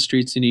walking down the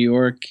streets of New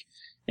York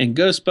and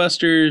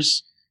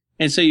Ghostbusters,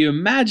 and so you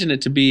imagine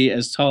it to be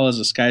as tall as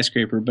a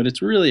skyscraper, but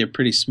it's really a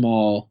pretty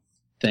small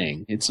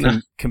thing. It's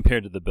not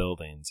compared to the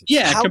buildings.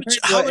 Yeah,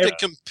 how would it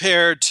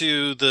compare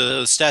to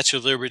the Statue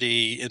of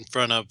Liberty in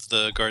front of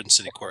the Garden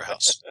City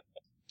Courthouse?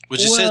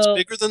 Would you say it's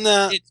bigger than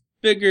that? It's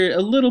bigger,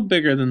 a little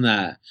bigger than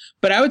that.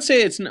 But I would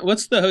say it's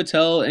what's the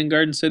hotel in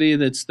Garden City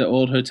that's the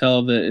old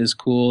hotel that is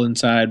cool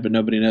inside but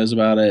nobody knows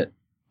about it?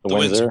 The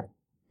Windsor.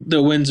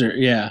 The Windsor,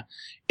 yeah.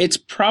 It's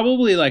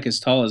probably like as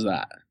tall as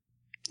that.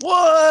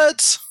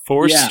 What?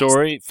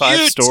 4-story, 5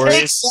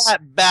 stories. Take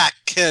that back,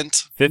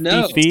 Kent.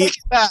 50 feet. Take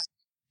it back.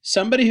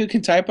 Somebody who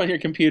can type on your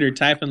computer,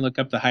 type and look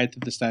up the height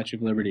of the Statue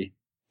of Liberty.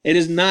 It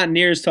is not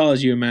near as tall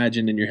as you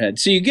imagine in your head.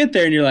 So you get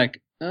there and you're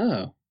like,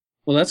 oh,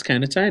 well, that's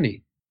kind of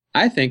tiny.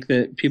 I think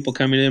that people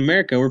coming to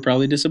America were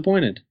probably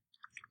disappointed.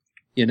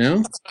 You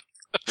know?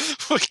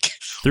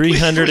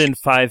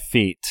 305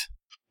 feet.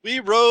 We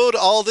rode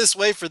all this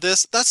way for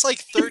this. That's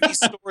like 30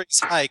 stories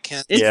high,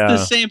 Kent. It's the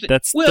same thing.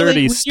 That's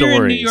 30 stories.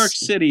 You're in New York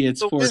City,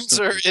 it's the 4 Windsor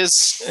stories.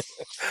 is.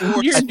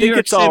 I think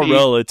it's all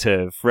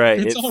relative,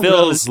 right? It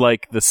feels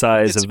like the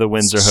size of the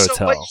Windsor Hotel.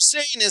 So what you're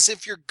saying is,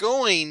 if you're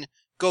going,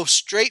 go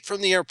straight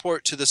from the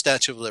airport to the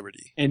Statue of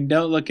Liberty, and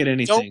don't look at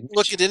anything. Don't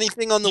look at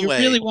anything on the way.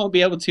 You really won't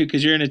be able to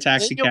because you're in a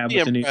taxi cab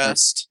with a New York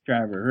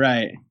driver,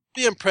 right?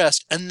 Be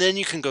impressed, and then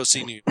you can go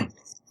see New York.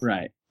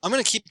 Right. I'm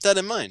going to keep that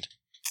in mind.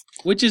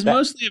 Which is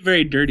mostly a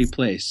very dirty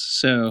place,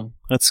 so...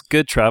 That's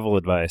good travel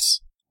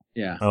advice.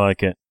 Yeah. I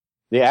like it.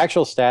 The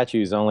actual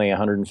statue is only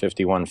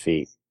 151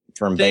 feet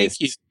from base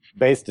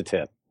to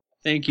tip.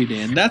 Thank you,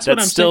 Dan. That's what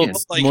I'm still saying.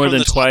 Like more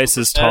than twice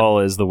as tall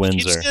as the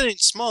Windsor. It keeps getting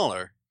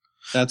smaller.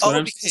 That's what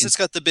I'm because saying. it's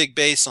got the big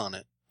base on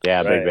it.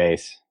 Yeah, big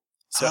base.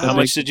 So how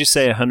much did you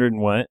say, 100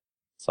 and what?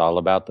 It's all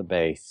about the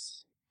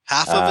base.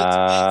 Half of it's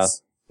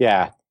base?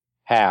 Yeah,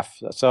 half.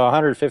 So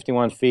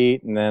 151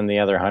 feet, and then the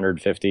other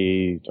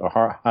 150, or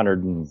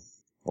 100 and...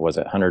 What was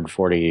it?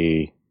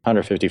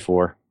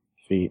 154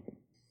 feet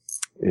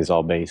is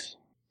all base.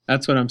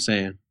 That's what I'm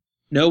saying.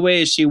 No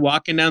way is she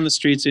walking down the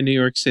streets in New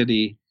York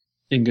City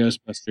in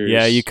Ghostbusters.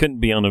 Yeah, you couldn't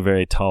be on a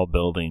very tall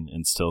building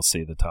and still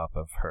see the top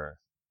of her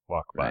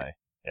walk by.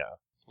 Yeah.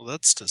 Well,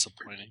 that's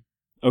disappointing.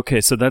 Okay,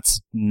 so that's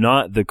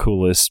not the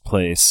coolest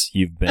place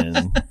you've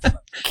been,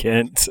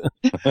 Kent.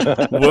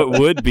 What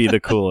would be the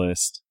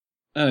coolest?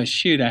 Oh,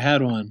 shoot, I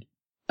had one.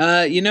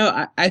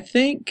 I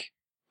think...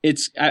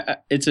 It's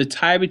a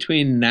tie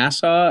between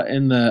Nassau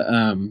and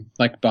the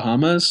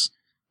Bahamas,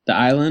 the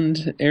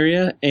island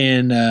area,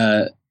 and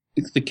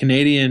the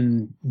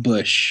Canadian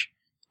bush.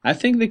 I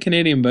think the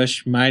Canadian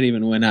bush might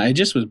even win out. It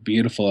just was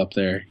beautiful up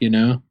there, you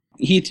know.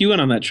 Heath, you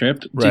went on that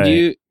trip.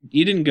 Right.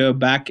 You didn't go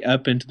back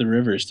up into the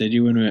rivers, did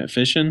you, when we went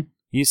fishing?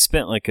 You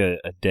spent like a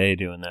day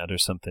doing that or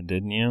something,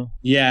 didn't you?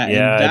 Yeah,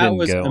 and that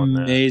was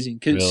amazing.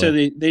 Really? So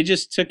they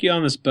just took you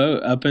on this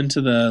boat up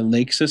into the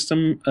lake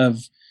system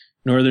of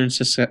northern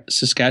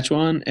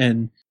Saskatchewan,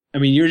 and I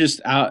mean you're just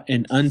out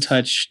in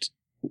untouched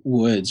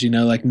woods, you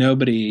know, like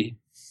nobody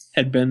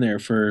had been there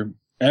for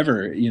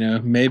ever, you know,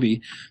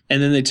 maybe.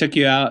 And then they took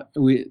you out.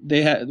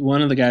 They had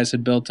one of the guys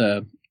had built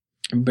a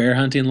bear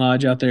hunting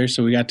lodge out there,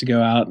 so we got to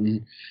go out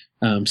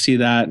and see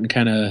that and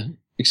kind of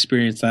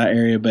experience that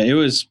area. But it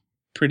was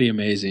pretty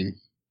amazing.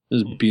 It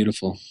was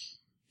beautiful.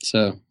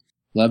 So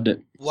loved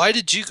it. Why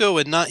did you go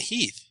and not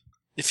Heath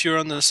if you're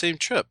on the same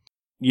trip?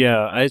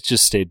 Yeah, I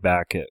just stayed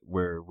back at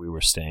where we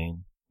were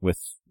staying. With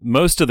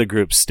most of the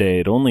group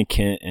stayed. Only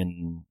Kent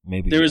and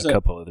maybe a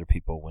couple other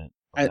people went.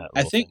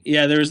 I think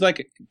there was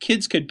like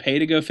kids could pay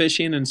to go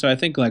fishing, and so I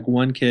think like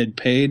one kid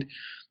paid,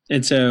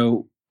 and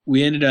so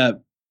we ended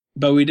up,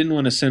 but we didn't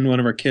want to send one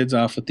of our kids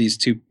off with these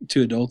two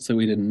adults that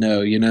we didn't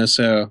know, you know.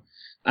 So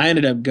I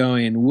ended up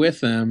going with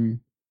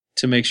them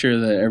to make sure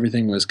that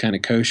everything was kind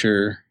of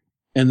kosher,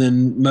 and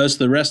then most of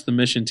the rest of the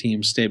mission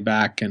team stayed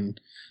back and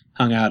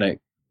hung out at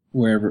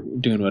wherever,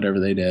 doing whatever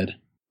they did,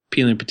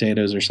 peeling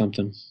potatoes or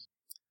something.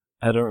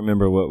 I don't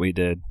remember what we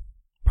did.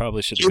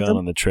 Probably should have gone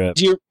on the trip.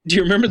 Do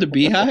you remember the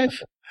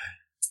beehive?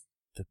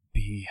 The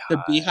beehive.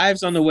 The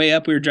beehives on the way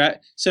up. We were driving.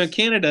 So in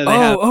Canada,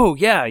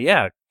 they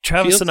yeah.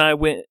 Travis and I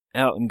went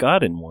out and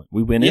got in one.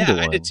 We went into one.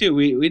 Yeah, I did too.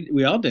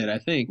 We all did, I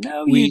think.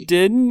 No, you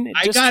didn't.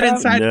 I got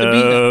inside the beehive.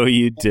 No,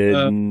 you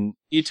didn't.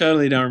 You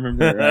totally don't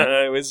remember it,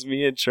 right? It was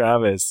me and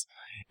Travis.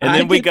 And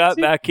then we got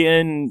back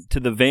in to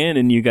the van,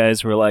 and you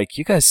guys were like,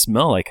 "You guys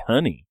smell like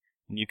honey."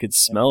 And you could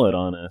smell it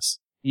on us.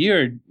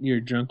 You're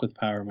drunk with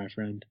power, my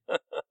friend.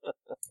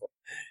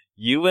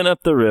 You went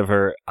up the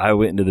river. I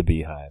went into the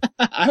beehive.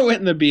 I went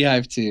in the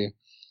beehive too.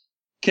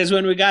 Because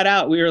when we got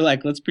out, we were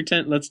like, let's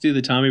do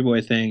the Tommy Boy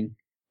thing.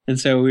 And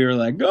so we were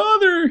like,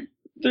 oh,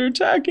 they're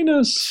attacking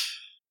us.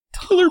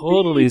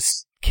 Totally.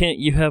 Kent,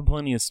 you have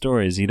plenty of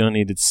stories. You don't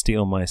need to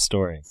steal my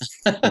story.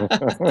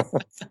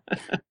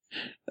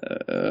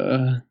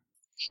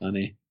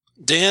 Funny.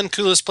 Dan,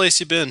 coolest place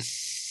you been?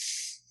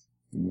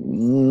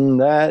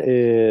 That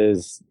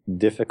is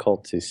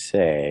difficult to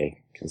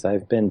say because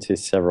I've been to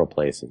several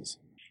places.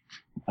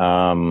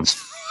 Dan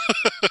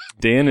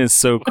is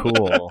so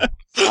cool.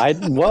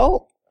 I've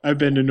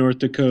been to North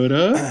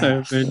Dakota.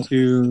 I've been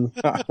to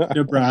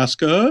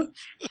Nebraska.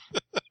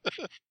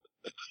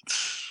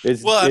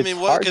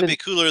 What could be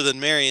cooler than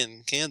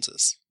Marion,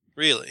 Kansas?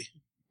 Really?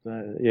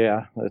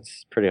 Yeah,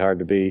 that's pretty hard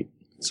to beat.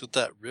 It's with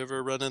that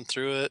river running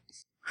through it.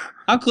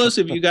 How close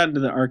have you gotten to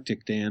the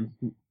Arctic, Dan?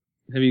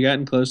 Have you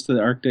gotten close to the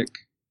Arctic?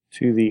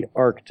 To the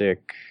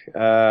Arctic.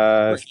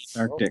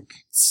 Arctic.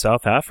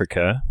 South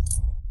Africa.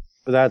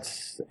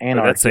 That's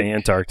Antarctic. That's the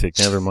Antarctic.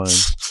 Never mind.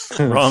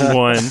 Wrong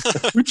one.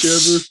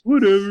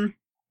 Whatever.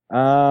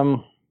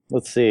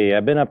 Let's see.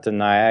 I've been up to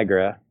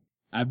Niagara.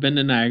 I've been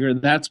to Niagara.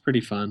 That's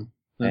pretty fun.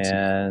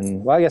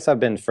 Well, I guess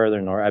I've been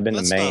further north. I've been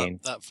to Maine.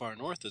 Not that far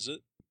north, is it?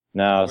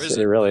 No, it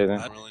really isn't.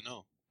 I don't really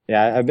know.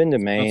 Yeah, I've been to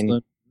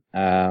Maine.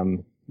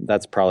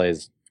 That's probably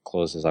as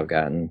close as I've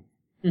gotten.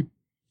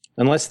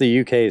 Unless the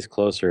UK is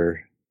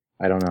closer.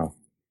 I don't know.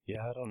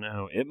 Yeah, I don't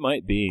know. It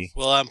might be.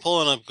 Well, I'm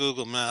pulling up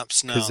Google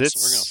Maps now, so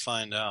we're going to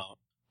find out.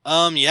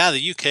 Yeah,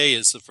 the UK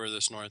is the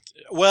furthest north.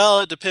 Well,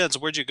 it depends.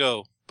 Where'd you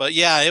go? But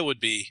yeah, it would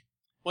be.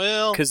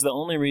 Well, because the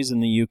only reason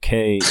the UK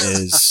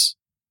is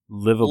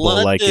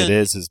livable like it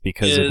is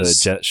because of the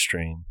jet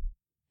stream.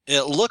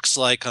 It looks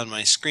like on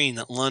my screen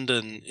that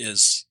London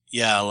is,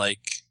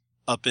 like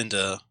up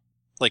into,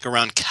 like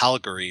around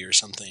Calgary or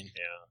something.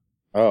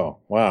 Yeah. Oh,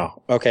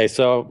 wow. Okay,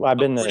 so I've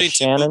been to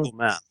Shannon. Google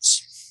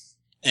Maps.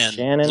 And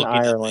Shannon,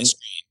 Ireland.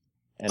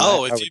 And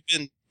if you've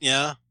been,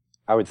 yeah.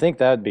 I would think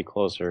that would be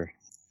closer.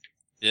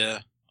 Yeah.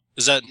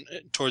 Is that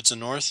towards the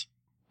north?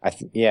 I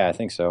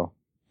think so.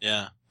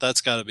 Yeah,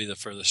 that's got to be the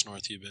furthest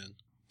north you've been.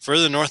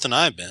 Further north than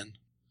I've been.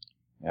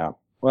 Yeah.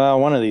 Well,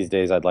 one of these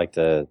days I'd like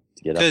to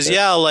get up there. Because,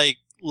 yeah, like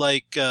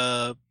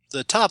the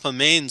top of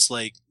Maine's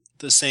like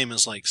the same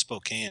as like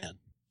Spokane.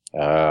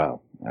 Oh.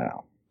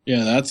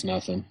 Yeah, that's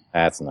nothing.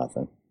 That's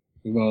nothing.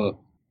 Well,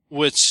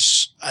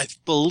 which I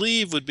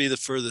believe would be the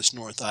furthest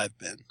north I've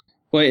been.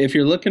 Wait, if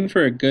you're looking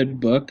for a good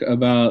book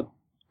about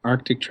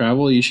Arctic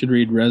travel, you should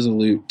read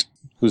Resolute.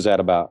 Who's that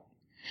about?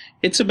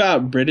 It's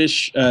about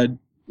British,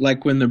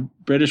 like when the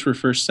British were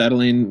first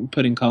settling,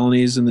 putting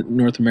colonies in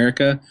North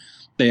America,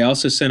 they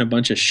also sent a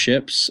bunch of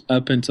ships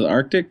up into the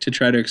Arctic to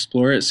try to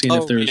explore it, seeing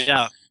if there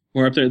was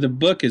more up there. The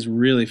book is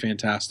really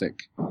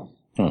fantastic.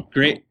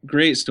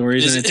 Great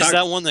stories. Is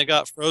that one that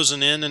got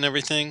frozen in and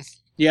everything?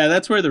 Yeah,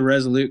 that's where the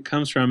Resolute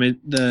comes from. And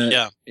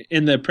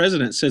the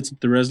president sits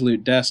at the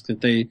Resolute desk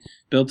that they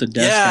built a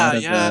desk out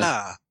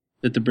of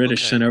that the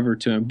British sent over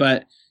to him.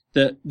 But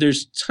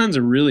there's tons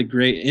of really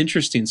great,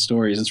 interesting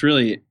stories. It's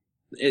really,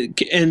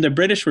 and the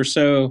British were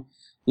so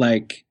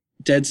like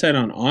dead set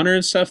on honor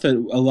and stuff that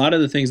a lot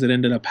of the things that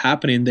ended up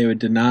happening they would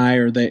deny,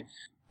 or there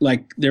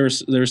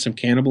was some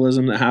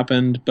cannibalism that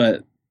happened,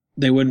 but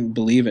they wouldn't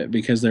believe it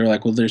because they were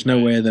like, well, there's no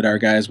way that our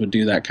guys would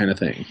do that kind of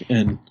thing.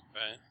 And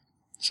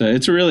so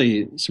it's some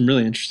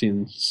really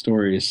interesting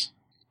stories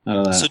out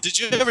of that. So did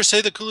you ever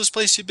say the coolest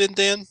place you've been,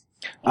 Dan?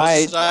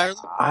 I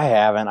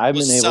haven't. I've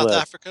been able South to.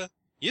 Africa?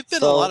 You've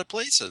been a lot of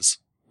places.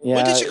 Yeah.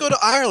 When did you go to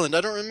Ireland?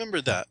 I don't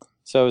remember that.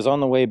 So I was on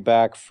the way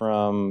back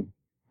from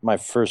my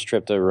first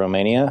trip to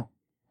Romania.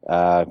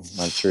 Went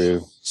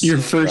through your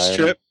first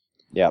trip.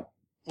 Yep.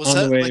 Was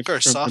that like our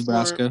sophomore?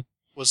 Nebraska?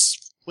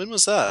 When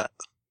was that?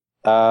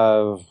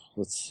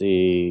 Let's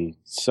see.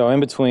 So in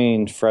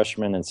between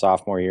freshman and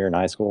sophomore year in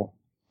high school.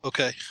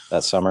 Okay.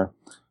 That summer.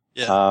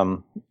 Yeah.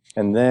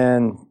 And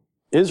then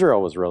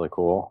Israel was really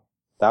cool.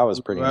 That was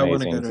pretty amazing I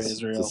want to go to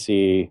Israel. To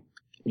see,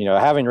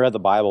 having read the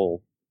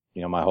Bible,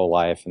 my whole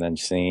life, and then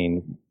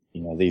seeing,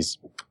 these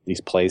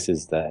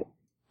places that,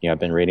 I've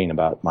been reading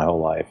about my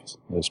whole life. It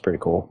was pretty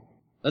cool.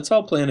 Let's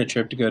all plan a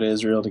trip to go to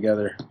Israel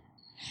together.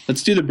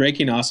 Let's do the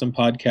Breaking Awesome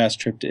podcast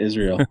trip to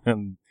Israel.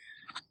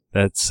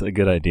 That's a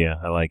good idea.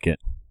 I like it.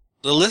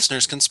 The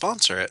listeners can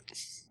sponsor it.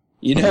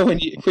 When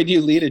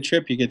you lead a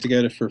trip, you get to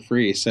go to for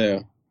free.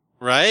 So,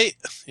 right?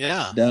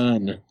 Yeah.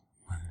 Done.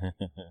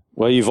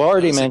 Well, you've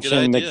already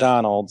mentioned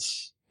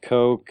McDonald's,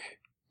 Coke,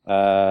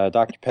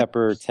 Dr.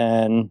 Pepper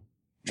 10,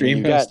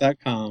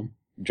 DreamHost.com.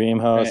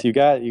 DreamHost.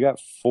 Right. You got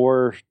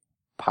 4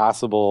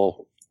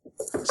 possible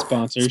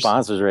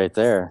sponsors right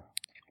there.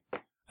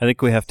 I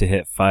think we have to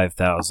hit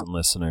 5,000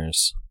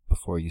 listeners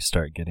before you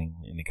start getting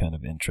any kind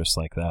of interest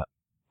like that.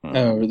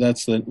 Oh,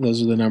 those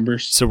are the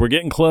numbers. So we're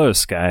getting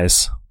close,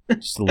 guys.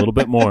 Just a little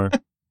bit more.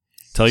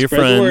 Tell your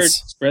friends. The word.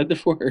 Spread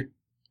the word.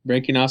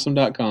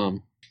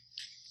 BreakingAwesome.com.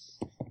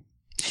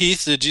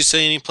 Heath, did you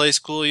say any place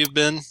cool you've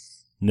been?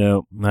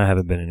 No, I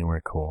haven't been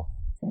anywhere cool.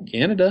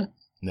 Canada?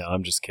 No,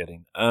 I'm just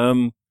kidding.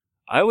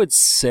 I would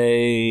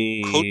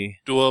say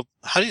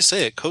how do you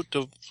say it? Côte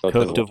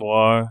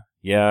d'Ivoire.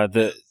 Yeah,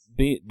 the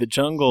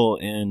jungle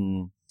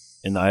in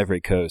the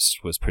Ivory Coast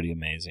was pretty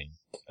amazing.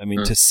 I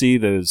mean, to see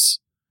those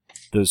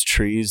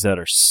trees that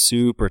are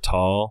super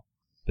tall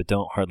but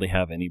don't hardly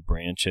have any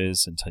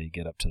branches until you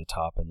get up to the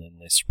top, and then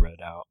they spread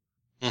out.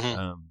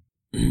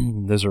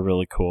 Mm-hmm. Those are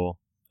really cool.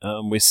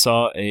 We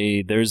saw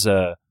there's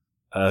a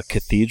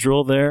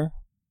cathedral there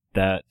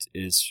that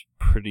is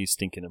pretty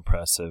stinking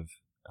impressive.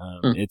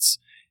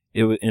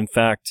 In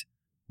fact,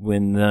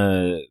 when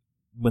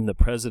the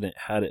president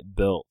had it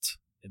built,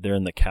 they're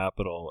in the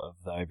capital of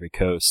the Ivory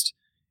Coast,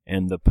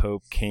 and the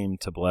Pope came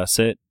to bless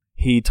it,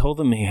 he told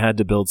them he had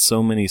to build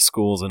so many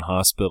schools and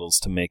hospitals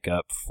to make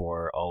up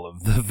for all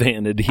of the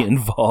vanity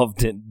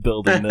involved in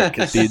building the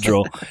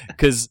cathedral.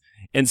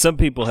 And some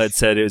people had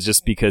said it was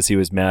just because he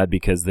was mad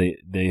because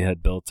they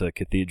had built a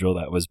cathedral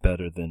that was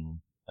better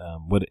than,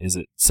 what is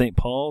it, St.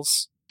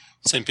 Paul's?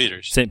 St.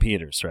 Peter's. St.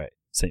 Peter's, right.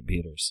 St.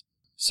 Peter's.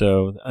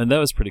 So that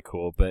was pretty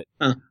cool. But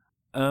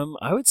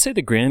I would say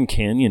the Grand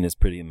Canyon is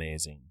pretty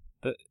amazing.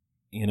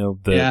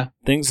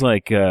 Things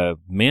like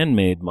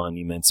man-made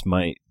monuments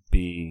might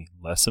be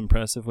less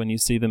impressive when you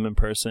see them in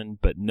person,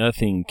 but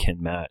nothing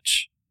can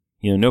match.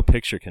 No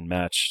picture can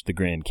match the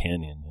Grand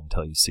Canyon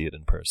until you see it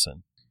in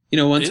person.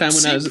 One time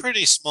when I was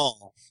pretty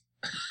small.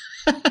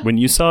 When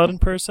you saw it in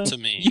person? To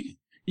me.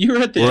 You were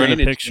at the or in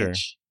a picture.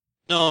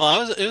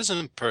 No, it was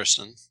in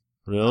person.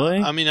 Really?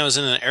 I mean, I was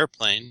in an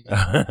airplane.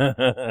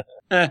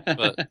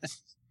 But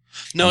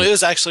no, it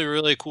was actually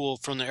really cool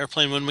from the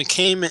airplane. When we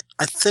came in,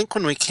 I think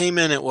when we came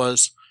in,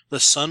 the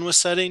sun was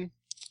setting,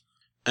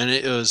 and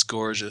it was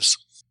gorgeous.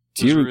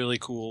 It was really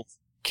cool.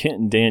 Kent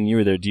and Dan, you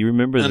were there. Do you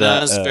remember that? And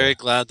I was very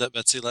glad that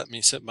Betsy let me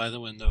sit by the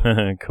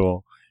window.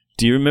 Cool.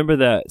 Do you remember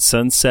that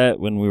sunset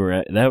when we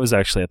were that was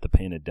actually at the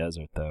Painted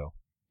Desert, though?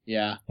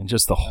 Yeah. And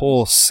just the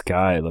whole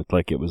sky looked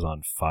like it was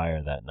on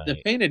fire that night.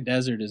 The Painted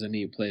Desert is a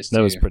neat place,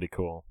 That was pretty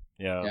cool.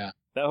 Yeah.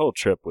 That whole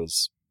trip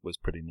was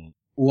pretty neat.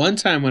 One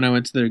time when I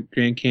went to the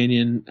Grand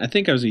Canyon, I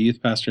think I was a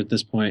youth pastor at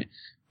this point,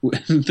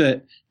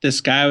 the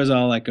sky was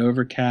all like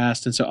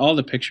overcast, and so all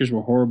the pictures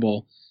were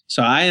horrible.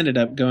 So I ended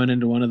up going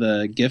into one of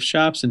the gift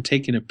shops and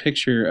taking a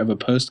picture of a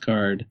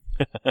postcard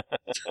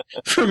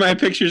for my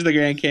pictures of the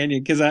Grand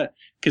Canyon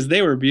because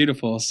they were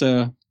beautiful.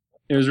 So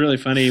it was really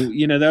funny.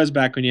 That was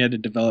back when you had to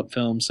develop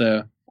film.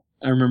 So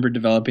I remember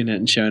developing it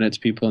and showing it to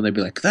people, and they'd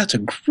be like, "That's a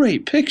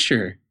great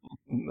picture."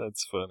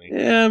 That's funny.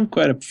 Yeah, I'm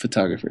quite a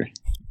photographer.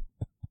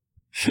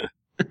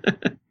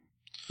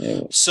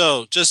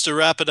 So, just to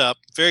wrap it up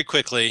very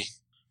quickly,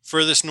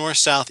 furthest north,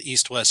 south,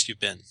 east, west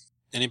you've been?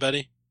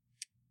 Anybody?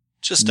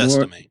 Just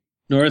estimate.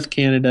 North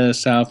Canada,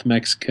 South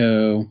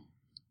Mexico,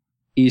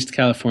 East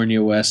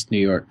California, West New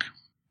York.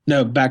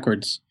 No,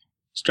 backwards.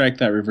 Strike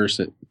that, reverse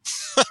it.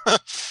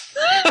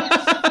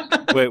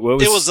 Wait, what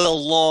was... It was a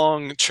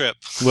long trip.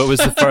 What was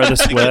the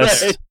farthest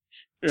west?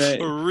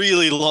 Right. A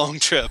really long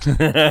trip.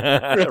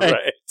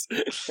 Right.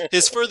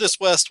 His furthest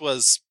west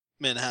was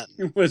Manhattan.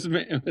 It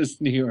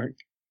was New York.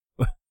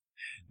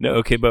 No,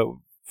 okay, but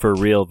for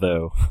real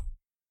though,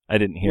 I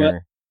didn't hear.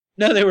 What?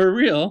 No, they were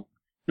real.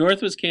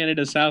 North was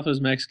Canada, south was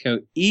Mexico,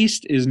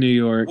 east is New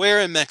York. Where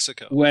in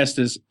Mexico? West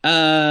is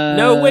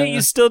No, wait,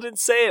 you still didn't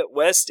say it.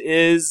 West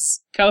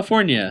is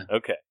California.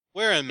 Okay.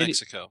 Where in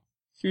Mexico?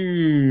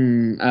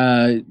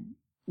 I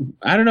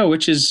don't know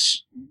which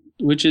is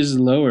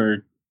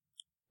lower.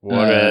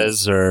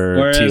 Juarez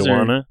or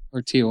Tijuana?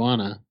 Or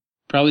Tijuana.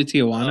 Probably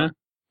Tijuana.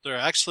 They're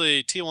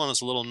actually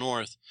Tijuana's a little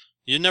north.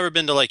 You've never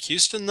been to like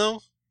Houston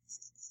though?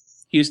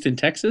 Houston,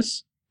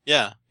 Texas?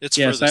 Yeah, it's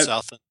further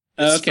south.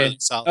 Okay.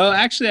 Oh,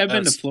 actually, I've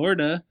been to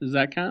Florida. Does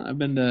that count? I've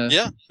been to.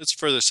 Yeah, it's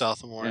further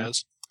south than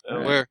Juarez. Yeah.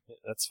 Where?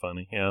 That's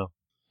funny. Yeah.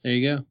 There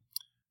you go.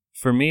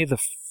 For me, the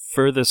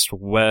furthest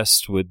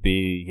west would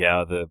be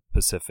the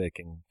Pacific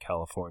in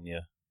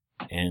California,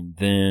 and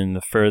then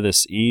the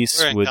furthest east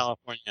Where in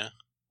California?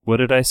 What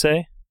did I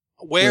say?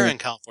 Where in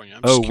California?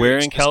 Where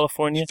in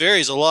California? It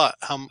varies a lot.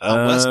 How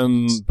west?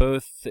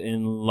 Both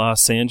in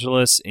Los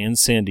Angeles and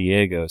San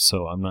Diego,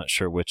 so I'm not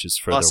sure which is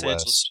further west. Los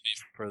Angeles would be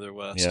further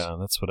west. Yeah,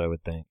 that's what I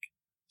would think.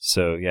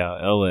 So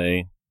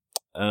LA.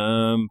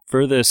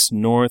 Furthest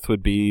north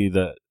would be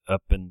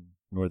up in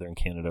northern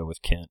Canada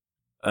with Kent.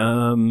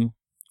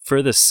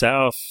 Furthest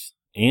south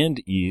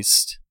and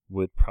east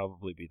would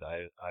probably be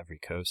the Ivory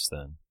Coast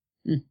then.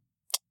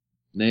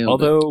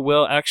 Nailed it.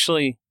 Well,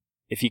 actually,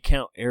 if you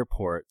count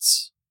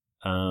airports,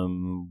 I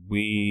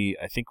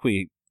think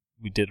we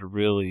did a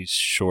really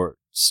short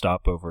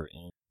stopover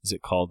in, is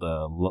it called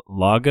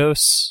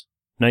Lagos,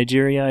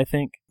 Nigeria, I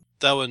think?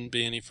 That wouldn't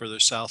be any further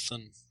south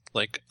than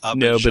like Abidjan.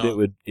 No, but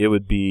it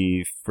would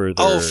be further.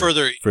 Oh,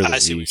 further I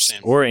see east. What you're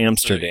saying. Or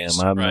Amsterdam.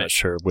 East, I'm not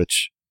sure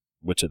which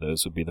of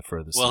those would be the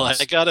furthest. Well,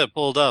 east. I got it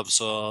pulled up,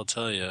 so I'll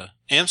tell you.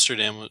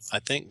 Amsterdam, I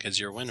think, is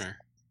your winner.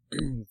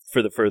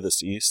 For the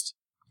furthest east?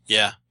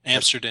 Yeah,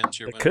 Amsterdam's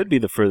your winner. It could be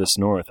the furthest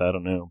north, I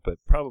don't know, but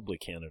probably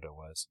Canada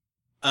was.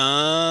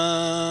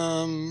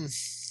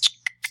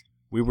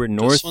 We were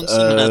north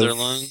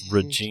of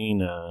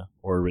Regina,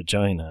 or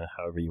Regina,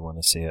 however you want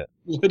to say it.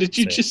 What did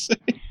you just say?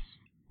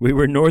 We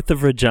were north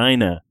of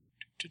Regina.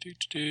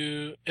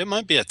 It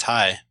might be a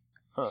tie.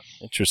 Huh,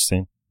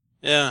 interesting.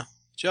 Yeah,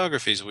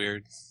 geography's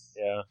weird.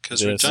 Yeah.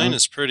 Because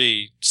Regina's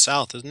pretty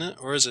south, isn't it?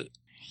 Or is it?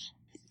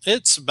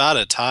 It's about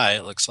a tie,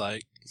 it looks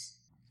like,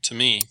 to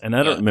me. And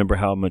I don't remember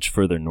how much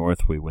further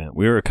north we went.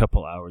 We were a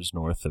couple hours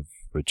north of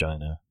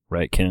Regina.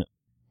 Right, Kent?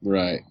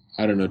 Right.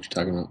 I don't know what you're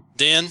talking about.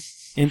 Dan?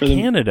 In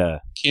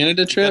Canada.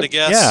 Canada trip? Got a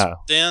guess? Yeah.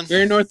 Dan?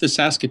 Very north of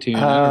Saskatoon.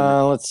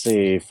 Let's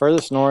see.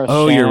 Furthest north.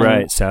 Oh, you're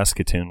right.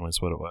 Saskatoon was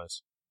what it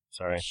was.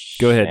 Sorry.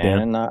 Go ahead,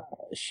 Dan.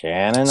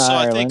 Shannon, so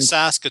Ireland. I think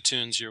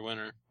Saskatoon's your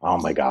winner. Oh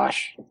my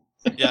gosh.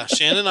 Yeah,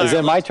 Shannon Is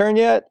it my turn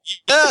yet?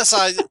 Yes,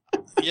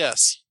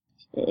 yes.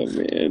 Oh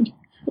man,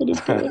 what is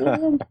going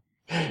on?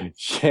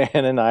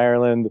 Shannon,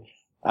 Ireland.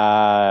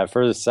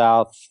 Further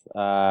south,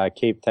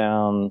 Cape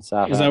Town, South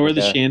Africa. Is that where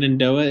the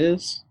Shenandoah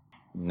is?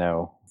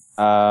 No.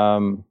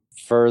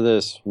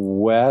 Furthest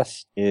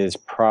west is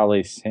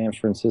probably San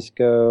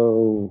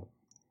Francisco.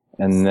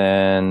 And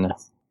then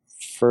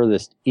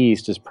furthest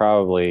east is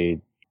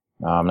probably,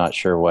 I'm not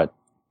sure what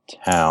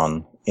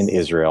town in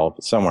Israel,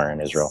 but somewhere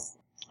in Israel.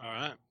 All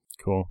right.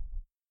 Cool.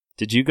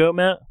 Did you go,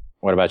 Matt?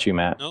 What about you,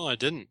 Matt? No, I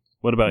didn't.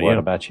 What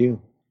about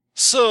you?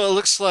 So it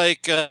looks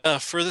like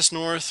furthest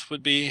north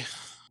would be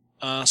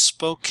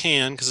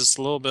Spokane, because it's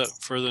a little bit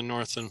further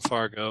north than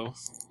Fargo.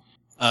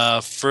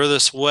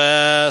 Furthest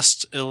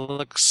west, it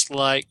looks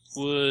like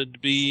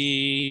would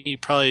be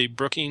probably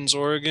Brookings,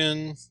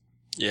 Oregon.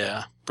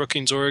 Yeah,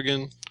 Brookings,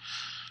 Oregon.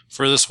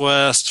 Furthest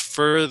west.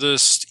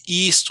 Furthest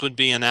east would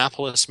be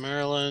Annapolis,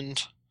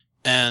 Maryland.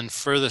 And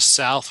furthest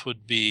south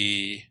would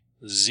be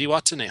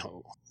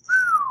Zihuatanejo.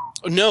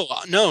 No,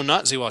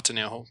 not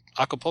Zihuatanejo.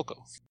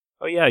 Acapulco.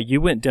 Oh, yeah,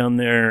 you went down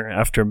there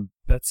after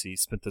Betsy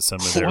spent the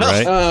summer there, Well,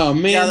 right? Oh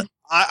man, Yeah,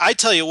 I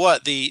tell you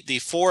what, the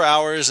 4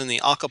 hours in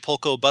the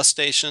Acapulco bus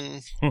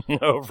station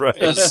Oh, right.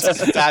 was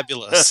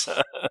fabulous.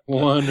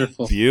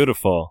 wonderful.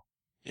 Beautiful.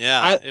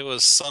 Yeah, it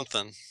was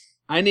something.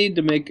 I need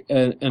to make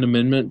an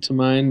amendment to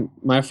mine.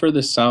 My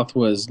furthest south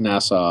was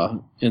Nassau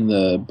in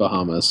the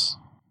Bahamas.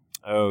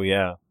 Oh,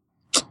 yeah.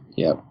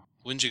 Yep.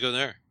 When'd you go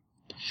there?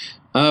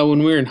 When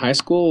we were in high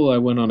school, I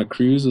went on a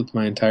cruise with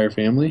my entire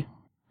family.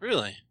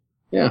 Really?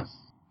 Yeah.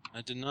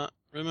 I did not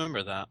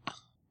remember that.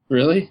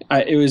 Really?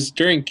 It was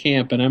during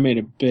camp, and I made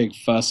a big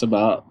fuss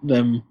about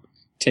them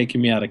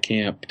taking me out of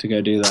camp to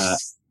go do that.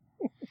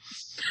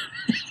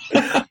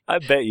 I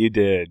bet you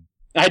did.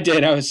 I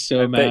did. I was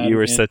so mad. I bet you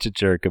were man. such a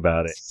jerk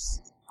about it.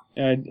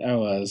 I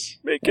was.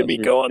 Making me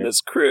go on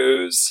this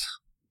cruise.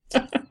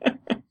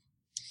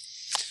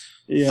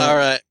 Yeah. All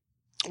right.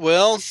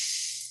 Well,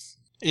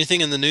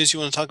 anything in the news you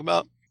want to talk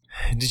about?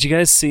 Did you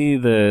guys see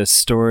the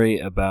story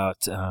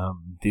about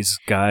these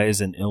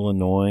guys in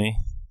Illinois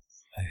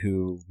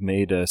who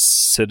made a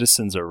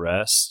citizen's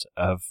arrest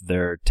of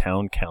their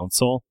town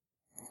council?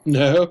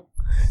 No.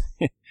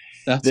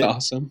 That's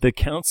awesome. The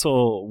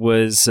council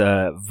was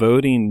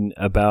voting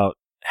about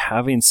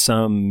having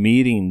some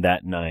meeting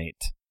that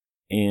night,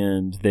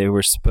 and it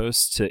was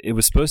supposed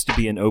to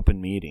be an open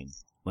meeting.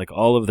 Like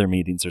all of their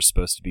meetings are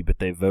supposed to be, but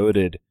they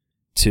voted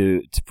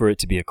for it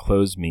to be a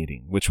closed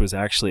meeting, which was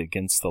actually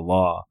against the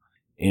law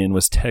and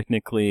was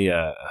technically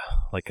a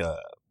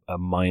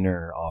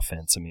minor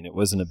offense. I mean, it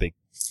wasn't a big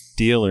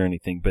deal or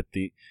anything, but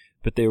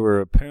they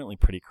were apparently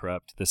pretty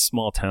corrupt. This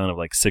small town of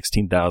like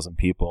 16,000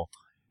 people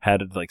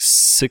had like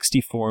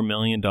 $64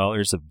 million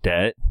of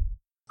debt.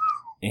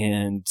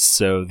 And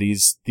so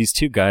these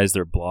two guys,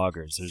 they're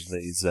bloggers. There's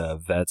these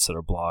vets that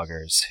are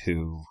bloggers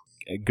who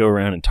go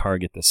around and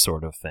target this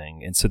sort of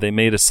thing. And so they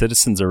made a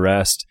citizen's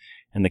arrest,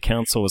 and the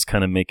council was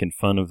kind of making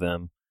fun of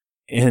them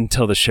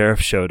until the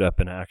sheriff showed up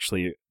and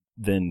actually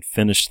then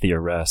finished the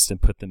arrest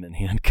and put them in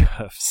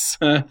handcuffs.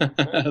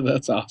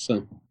 That's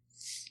awesome.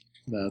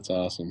 That's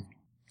awesome.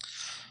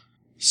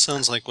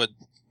 Sounds like what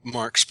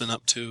Mark's been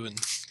up to in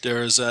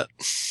Derazet.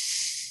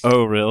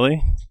 Oh,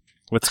 really?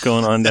 What's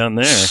going on down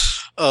there?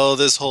 Oh,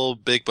 this whole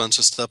big bunch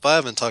of stuff. I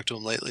haven't talked to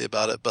him lately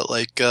about it, but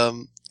like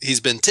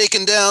he's been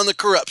taking down the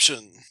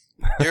corruption.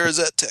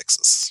 Derazet,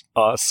 Texas.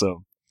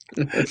 Awesome.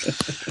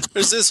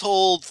 There's this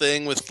whole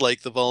thing with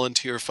like the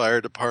volunteer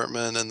fire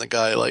department and the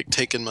guy like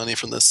taking money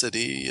from the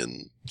city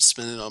and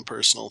spending it on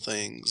personal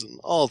things and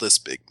all this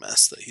big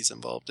mess that he's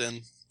involved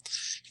in.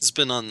 He's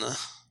been in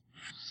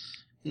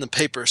the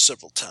paper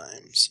several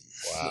times.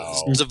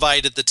 Wow.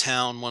 Divided the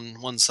town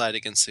one side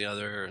against the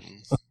other,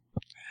 and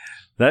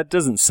that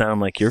doesn't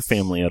sound like your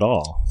family at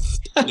all.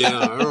 yeah,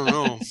 I don't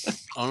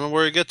know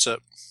where he gets it.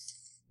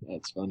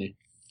 That's funny.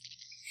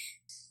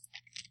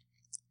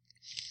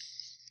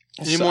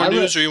 Any more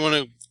news, or you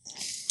want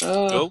to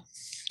go?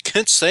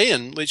 Kent's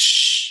saying, wait,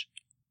 shh,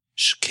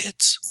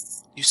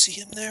 kids, you see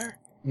him there?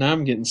 Now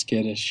I'm getting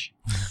skittish.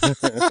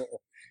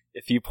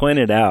 If you point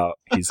it out,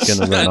 he's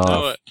gonna run I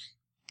know off.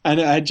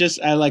 it.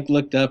 I like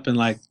looked up and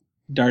like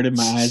darted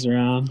my eyes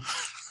around,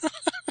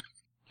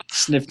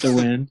 sniffed the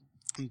wind,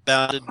 And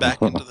bounded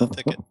back into the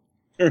thicket.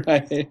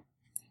 right.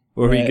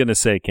 What were you Right. gonna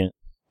say, Kent?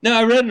 No,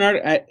 I read an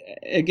article.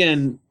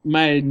 Again,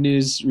 my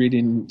news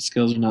reading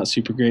skills are not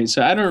super great,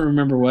 so I don't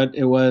remember what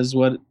it was,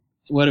 what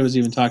it was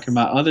even talking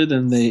about, other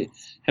than they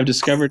have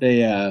discovered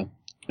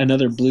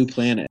another blue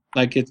planet.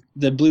 Like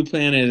the blue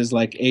planet is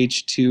like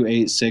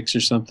H286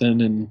 or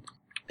something. And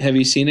have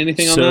you seen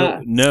anything on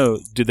that? No.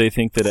 Do they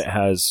think that it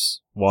has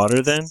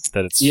water then?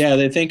 That it's Yeah,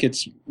 they think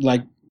it's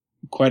like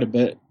quite a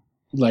bit,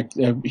 like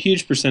a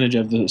huge percentage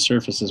of the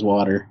surface is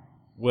water.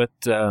 What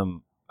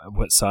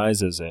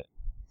size is it?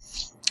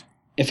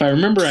 If I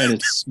remember right,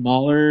 it's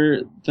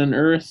smaller than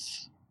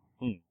Earth.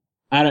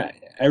 I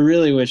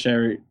really wish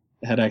I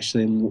had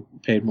actually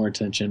paid more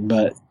attention,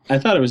 but I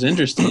thought it was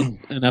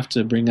interesting enough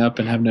to bring up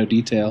and have no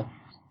detail.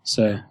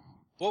 So,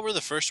 What were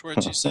the first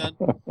words you said?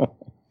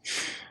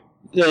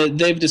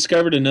 They've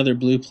discovered another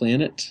blue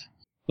planet,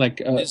 like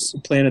a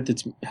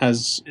planet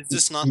has. Is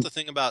this not the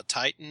thing about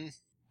Titan?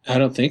 I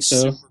don't think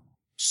so.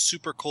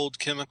 Super cold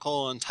chemical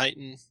on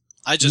Titan.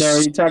 No, are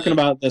you talking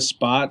about the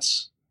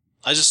spots?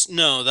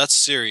 No, that's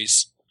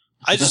series.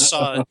 I just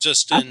saw it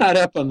just in. I'm not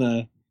up on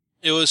the.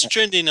 It was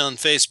trending on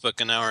Facebook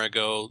an hour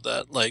ago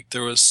that like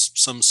there was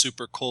some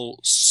super cool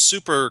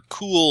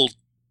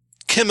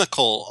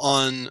chemical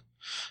on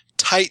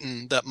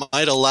Titan that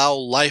might allow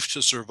life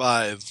to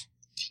survive.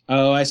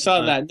 Oh, I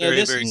saw that. No,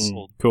 very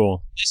cool.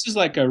 Cool. This is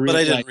like but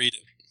I didn't read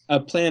it.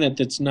 A planet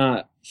that's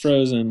not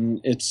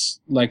frozen. It's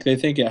like they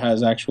think it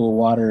has actual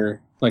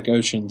water, like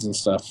oceans and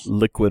stuff.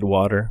 Liquid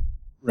water.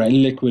 Right,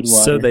 liquid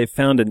water. So they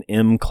found an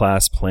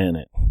M-class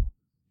planet.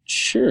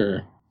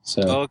 Sure.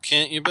 So. Oh,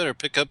 you better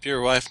pick up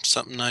your wife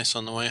something nice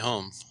on the way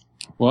home.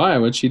 Why?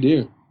 What'd she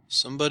do?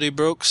 Somebody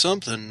broke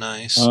something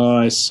nice. Oh,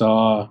 I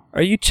saw.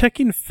 Are you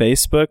checking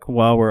Facebook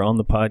while we're on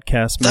the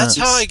podcast, Matt? That's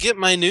how I get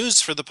my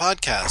news for the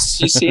podcast.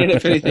 He's seeing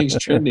if anything's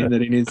trending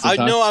that he needs to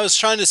talk. No, I was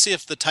trying to see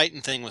if the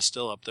Titan thing was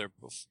still up there.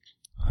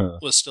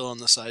 Was still on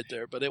the side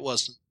there, but it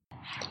wasn't.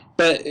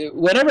 But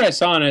whatever I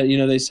saw on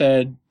it, they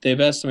said they've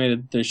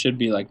estimated there should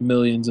be like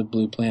millions of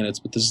blue planets,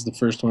 but this is the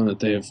first one that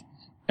they've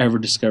ever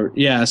discovered.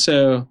 Yeah,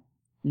 so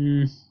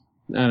I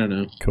don't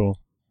know. Cool.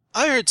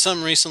 I heard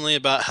some recently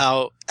about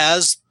how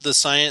as the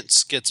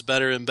science gets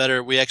better and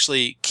better, we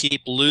actually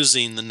keep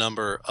losing the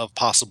number of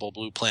possible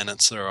blue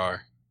planets there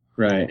are.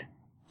 Right.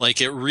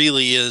 Like, it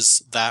really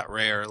is that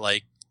rare.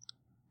 Like,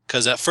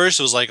 because at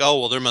first it was like, oh,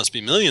 well, there must be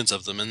millions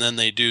of them. And then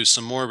they do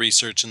some more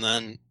research and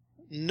then,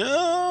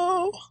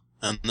 no.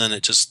 And then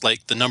it just,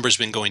 like, the number's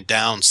been going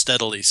down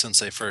steadily since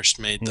they first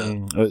made the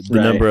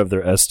number of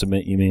their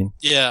estimate, you mean?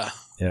 Yeah.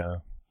 Yeah.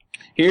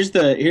 Here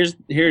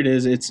it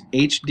is. It's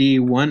HD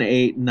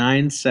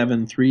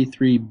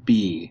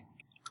 189733b.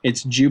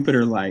 It's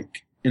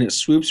Jupiter-like, and it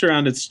swoops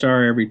around its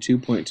star every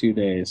 2.2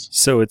 days.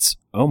 So it's,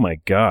 oh my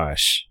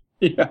gosh.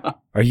 Yeah.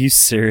 Are you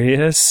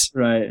serious?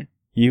 Right.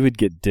 You would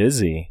get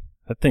dizzy.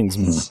 That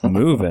thing's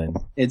moving.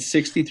 It's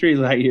 63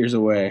 light years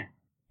away.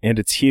 And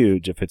it's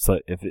huge if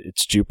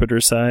it's Jupiter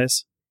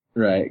size.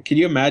 Right. Can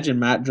you imagine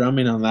Matt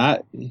drumming on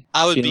that?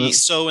 I would be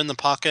so in the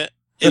pocket.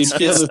 It's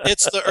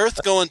the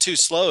Earth going too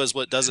slow is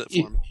what does it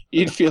for me.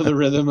 You'd feel the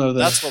rhythm of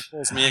that's what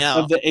pulls me out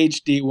of the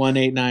HD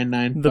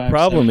 18995. The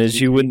problem is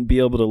you wouldn't be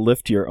able to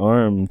lift your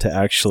arm to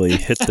actually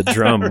hit the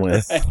drum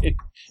with.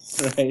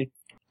 Right.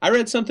 I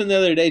read something the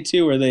other day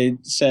too where they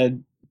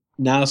said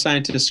now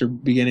scientists are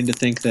beginning to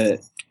think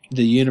that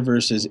the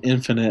universe is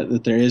infinite,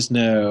 that there is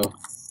no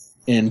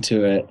end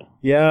to it.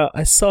 Yeah,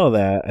 I saw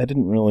that. I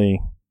didn't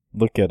really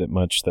look at it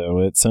much though.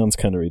 It sounds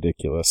kind of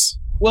ridiculous.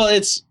 Well,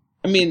 I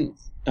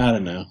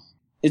don't know.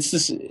 It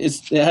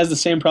has the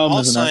same problem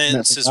as an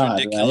argument for God. All science is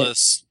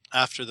ridiculous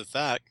after the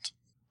fact.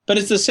 But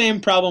it's the same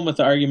problem with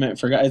the argument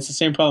for God. It's the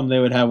same problem they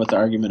would have with the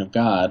argument of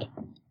God,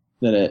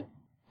 that it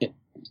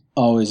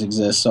always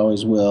exists,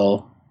 always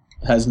will,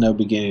 has no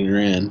beginning or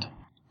end.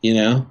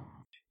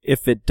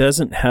 If it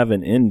doesn't have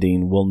an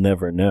ending, we'll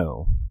never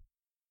know.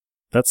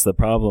 That's the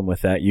problem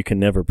with that. You can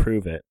never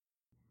prove it.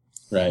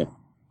 Right.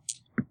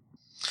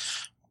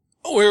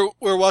 We're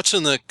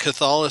watching the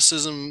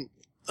Catholicism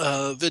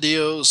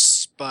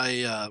videos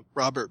by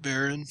Robert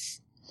Barron,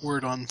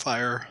 Word on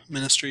Fire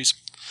Ministries.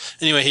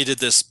 Anyway, he did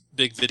this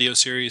big video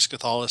series,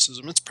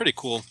 Catholicism. It's pretty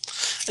cool.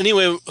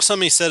 Anyway,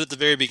 something he said at the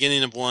very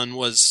beginning of one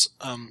was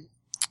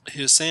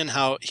he was saying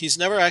how he's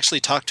never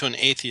actually talked to an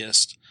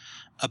atheist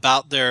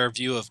about their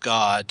view of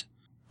God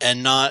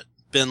and not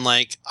been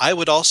like, I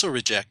would also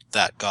reject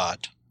that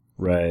God.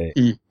 Right.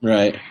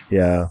 Right.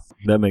 Yeah,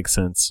 that makes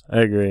sense. I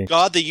agree.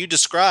 God that you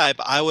describe,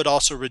 I would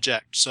also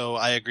reject, so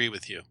I agree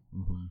with you.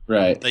 Mm-hmm.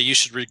 Right. That you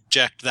should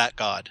reject that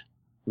God.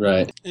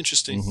 Right.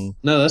 Interesting. Mm-hmm.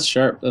 No, that's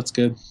sharp. That's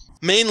good.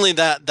 Mainly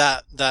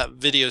that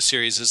video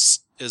series is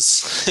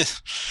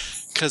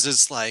because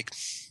it's like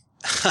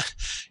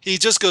he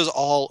just goes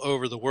all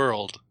over the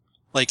world.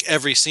 Like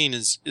every scene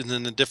is in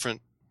a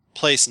different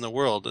place in the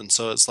world, and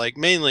so it's like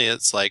mainly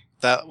it's like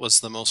that was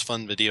the most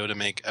fun video to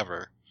make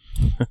ever.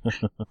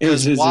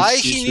 Why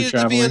he needed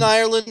to be in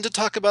Ireland to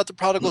talk about the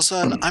prodigal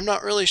son, I'm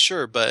not really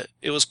sure, but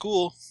it was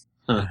cool.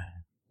 Huh.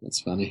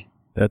 That's funny.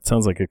 That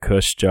sounds like a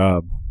cush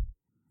job.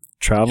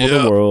 Travel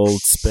the world,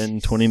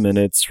 spend 20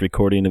 minutes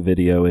recording a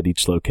video at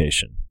each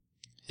location.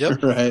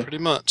 Yep, right. Pretty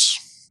much.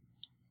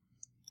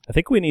 I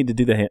think we need to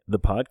do the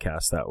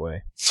podcast that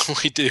way.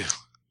 We do.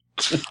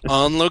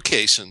 On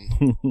location.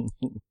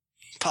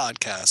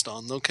 Podcast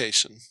on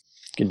location. You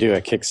could do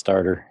a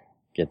Kickstarter.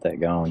 Get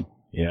that going.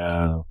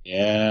 Yeah.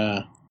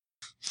 Yeah.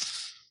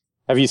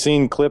 Have you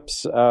seen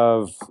clips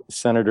of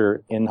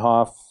Senator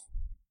Inhofe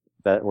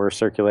that were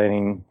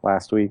circulating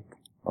last week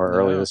or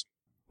earlier this week?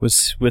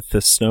 Was with the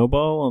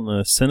snowball on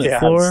the Senate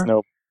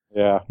floor?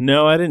 Yeah.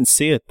 No, I didn't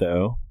see it,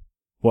 though.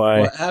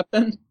 Why? What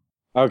happened?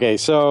 Okay,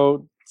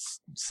 so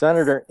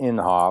Senator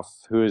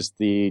Inhofe, who is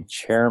the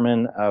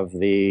chairman of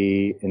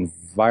the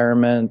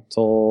Environment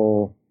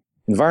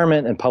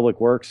and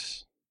Public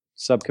Works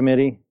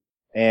Subcommittee,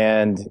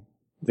 and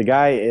the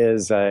guy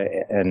is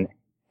an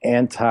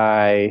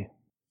anti.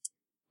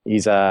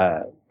 He's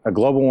a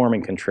global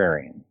warming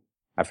contrarian.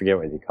 I forget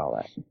what you call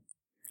that.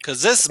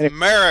 Because this is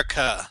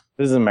America.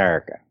 This is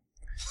America.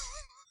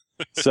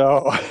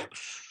 So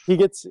he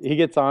gets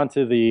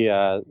onto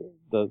the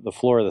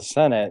floor of the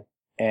Senate,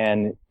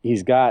 and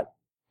he's got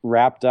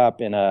wrapped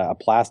up in a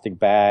plastic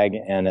bag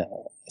and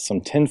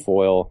some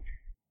tinfoil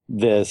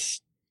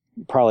this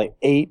probably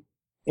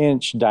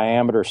 8-inch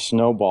diameter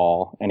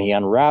snowball, and he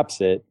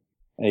unwraps it,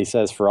 and he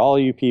says, "For all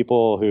you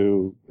people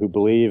who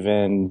believe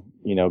in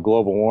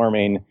global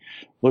warming,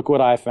 look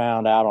what I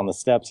found out on the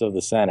steps of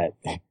the Senate."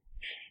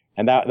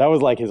 And that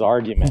was like his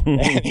argument.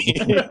 And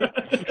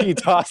he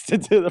tossed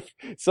it to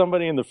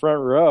somebody in the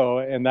front row,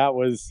 and that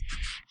was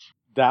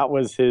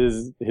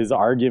his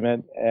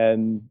argument,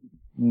 and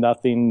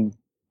nothing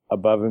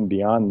above and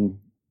beyond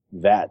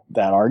that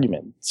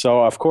argument.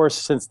 So of course,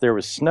 since there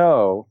was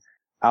snow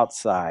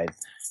outside,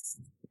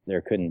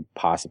 there couldn't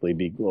possibly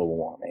be global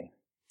warming.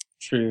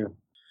 True.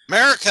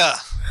 America.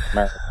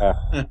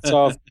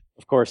 So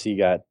of course he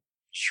got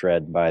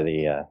shredded by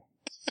the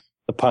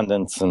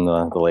pundits and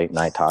the late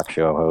night talk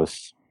show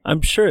hosts.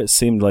 I'm sure it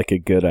seemed like a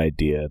good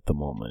idea at the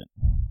moment.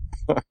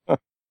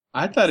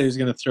 I thought he was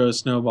going to throw a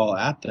snowball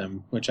at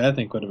them, which I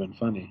think would have been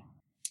funny.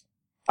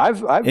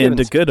 I've and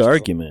a good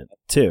argument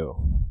too.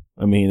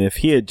 I mean, if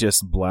he had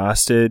just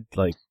blasted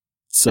like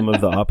some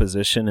of the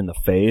opposition in the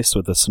face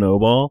with a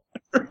snowball,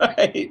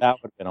 right? That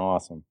would have been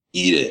awesome.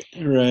 Eat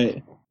it,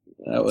 right?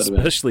 That would have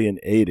especially an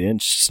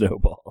 8-inch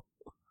snowball.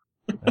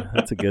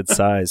 That's a good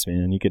size,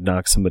 man. You could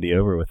knock somebody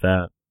over with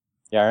that.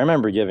 Yeah, I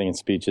remember giving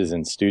speeches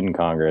in student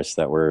congress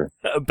that were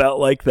about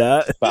like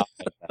that. About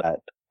like that.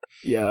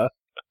 Yeah.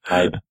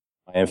 My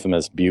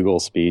infamous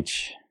bugle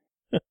speech.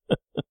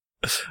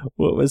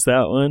 What was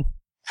that one?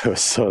 It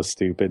was so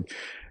stupid.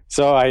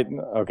 So I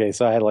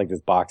had like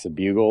this box of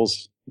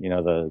bugles,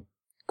 the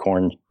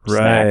corn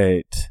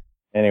right snack.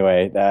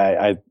 Anyway,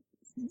 I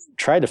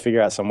tried to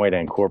figure out some way to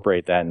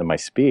incorporate that into my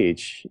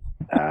speech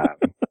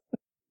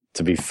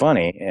to be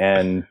funny.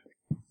 And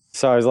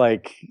so I was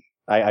like,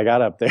 I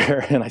got up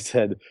there and I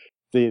said,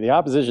 the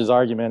opposition's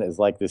argument is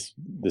like this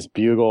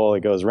bugle. It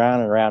goes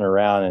round and round and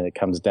round, and it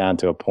comes down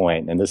to a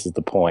point, and this is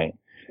the point.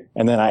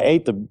 And then I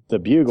ate the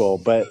bugle,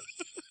 but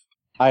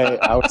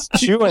I was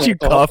chewing. Did you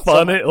cough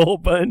on it a whole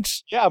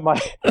bunch? Yeah, my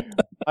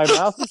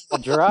mouth is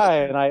dry,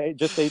 and I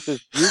just ate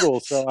this bugle,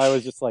 so I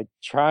was just like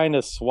trying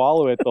to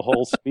swallow it the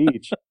whole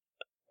speech,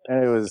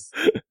 and it was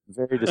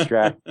very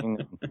distracting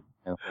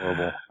and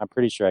horrible. I'm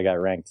pretty sure I got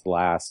ranked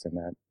last in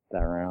that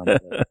round.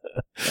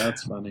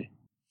 That's funny.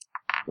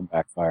 It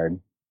backfired.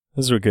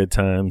 Those were good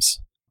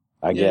times.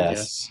 I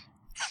guess.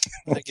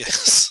 I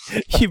guess.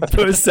 You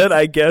both said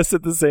 "I guess"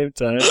 at the same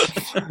time.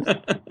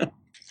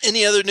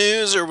 Any other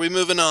news, or are we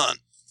moving on?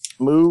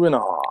 Moving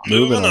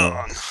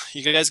on.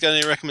 You guys got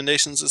any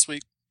recommendations this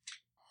week?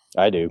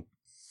 I do.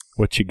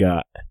 What you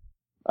got?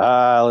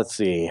 Let's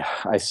see.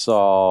 I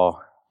saw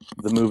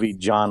the movie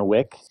John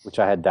Wick, which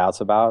I had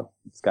doubts about.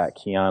 It's got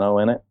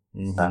Keanu in it.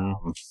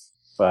 Mm-hmm.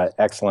 But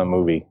excellent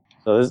movie.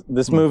 So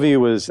this movie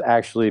was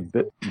actually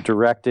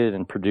directed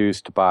and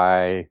produced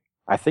by,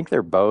 I think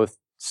they're both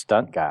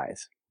stunt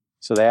guys.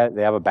 So they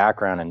have a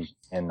background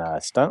in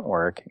stunt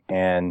work,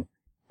 and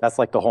that's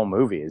like the whole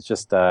movie. It's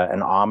just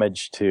an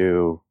homage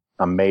to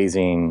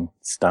amazing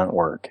stunt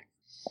work.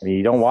 I mean,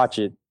 you don't watch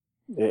it.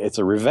 It's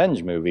a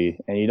revenge movie,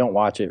 and you don't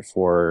watch it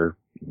for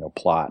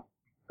plot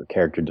or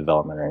character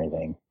development or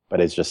anything.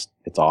 But it's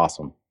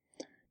awesome.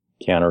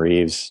 Keanu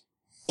Reeves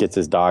gets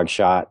his dog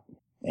shot,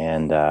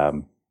 and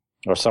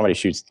or somebody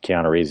shoots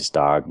Keanu Reeves'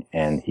 dog,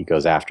 and he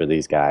goes after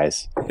these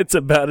guys. It's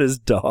about his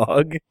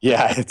dog?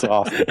 Yeah, it's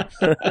awful.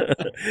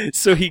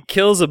 So he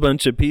kills a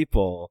bunch of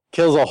people.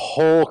 Kills a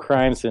whole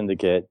crime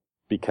syndicate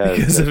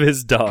because of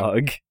his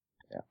dog.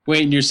 Yeah.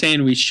 Wait, and you're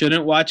saying we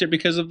shouldn't watch it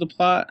because of the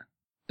plot?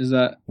 Is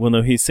that... Well,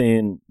 no, he's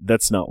saying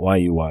that's not why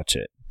you watch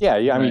it. Yeah,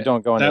 I mean, you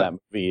don't go into that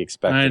movie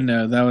expecting... I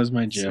know, that was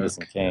my joke.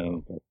 Citizen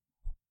Kane.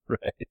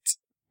 Right.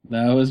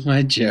 That was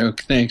my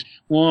joke. Thanks.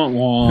 Wah,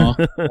 wah.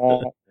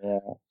 Yeah.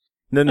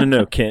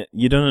 No, Kent.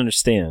 You don't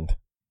understand.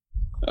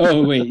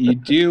 Oh, wait, you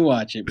do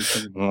watch it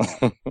because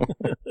of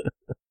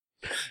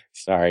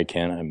Sorry,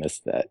 Ken, I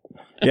missed that.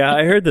 Yeah,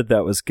 I heard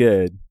that was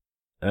good.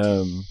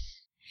 So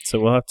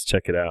we'll have to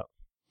check it out.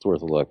 It's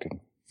worth a look.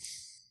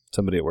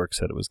 Somebody at work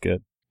said it was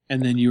good.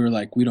 And then you were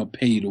like, we don't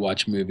pay you to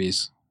watch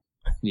movies.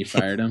 And you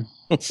fired him?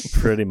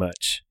 Pretty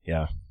much,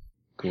 yeah.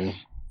 Cool.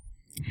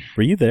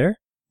 Were you there?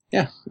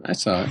 Yeah, I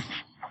saw it.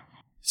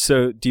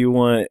 So, do you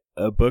want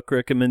a book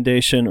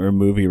recommendation or a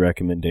movie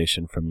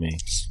recommendation from me?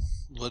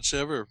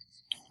 Whichever.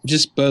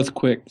 Just both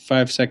quick,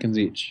 5 seconds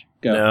each.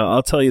 Go. No,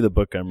 I'll tell you the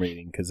book I'm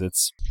reading because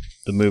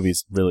the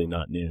movie's really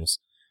not news.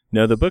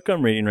 No, the book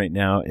I'm reading right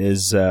now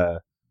is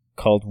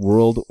called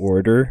World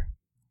Order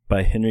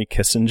by Henry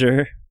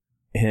Kissinger,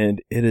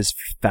 and it is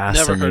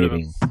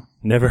fascinating.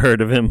 Never heard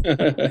of him.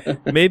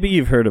 Maybe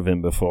you've heard of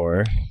him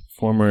before.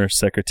 Former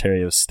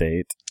Secretary of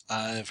State.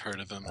 I've heard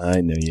of him.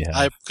 I know you have.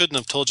 I couldn't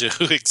have told you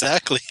who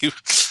exactly.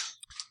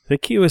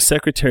 think he was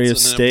Secretary of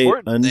State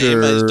under.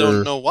 Name. I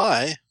don't know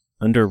why.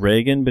 Under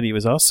Reagan, but he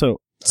was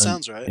also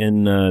sounds right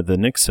in the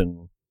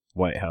Nixon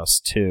White House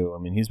too.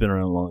 I mean, he's been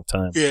around a long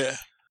time. Yeah.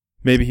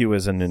 Maybe he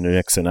was in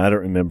Nixon. I don't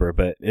remember,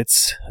 but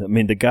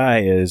the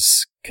guy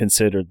is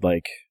considered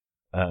like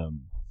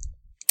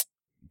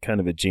kind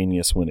of a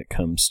genius when it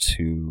comes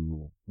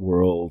to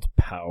world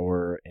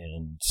power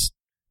and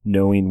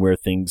knowing where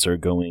things are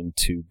going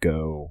to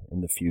go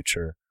in the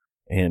future.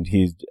 And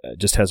he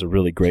just has a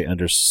really great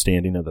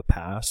understanding of the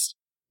past.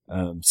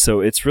 So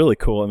it's really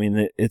cool. I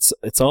mean, it's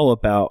all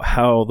about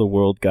how the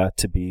world got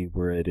to be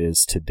where it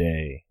is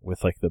today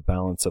with like the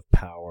balance of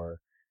power.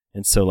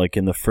 And so like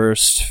in the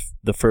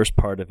first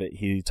part of it,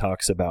 he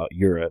talks about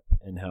Europe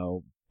and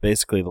how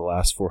basically the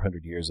last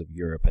 400 years of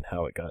Europe and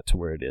how it got to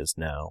where it is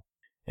now.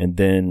 And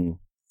then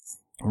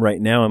right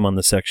now I'm on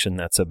the section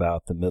that's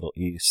about the Middle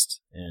East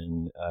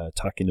and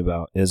talking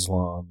about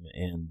Islam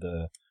and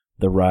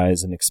the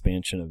rise and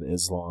expansion of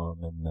Islam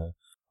and the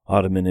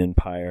Ottoman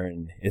Empire,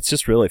 and it's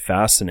just really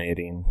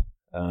fascinating.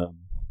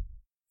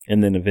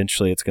 And then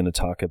eventually it's going to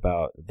talk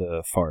about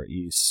the Far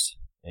East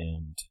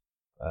and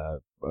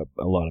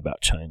a lot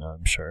about China,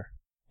 I'm sure,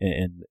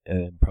 and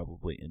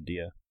probably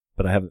India.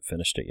 But I haven't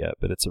finished it yet,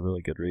 but it's a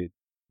really good read.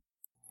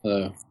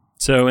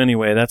 So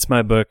anyway, that's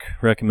my book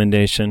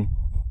recommendation.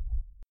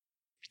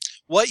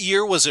 What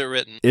year was it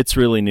written? It's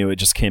really new. It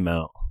just came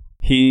out.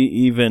 He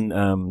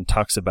even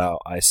talks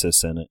about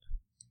ISIS in it.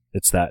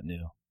 It's that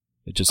new.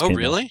 It just came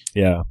really? out.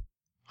 Yeah.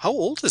 How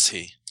old is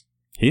he?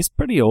 He's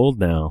pretty old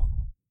now.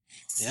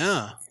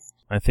 Yeah.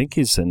 I think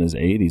he's in his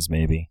 80s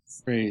maybe.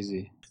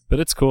 Crazy. But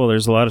it's cool.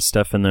 There's a lot of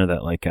stuff in there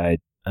that like I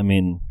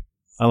mean,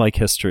 I like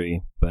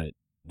history, but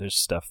there's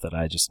stuff that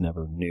I just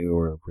never knew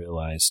or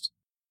realized.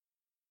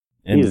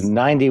 And he's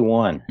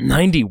 91.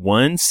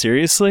 91?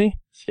 Seriously?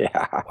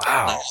 Yeah.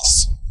 Wow.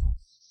 Nice.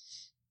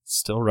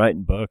 Still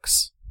writing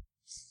books.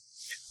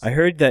 I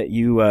heard that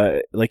you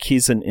like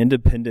he's an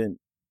independent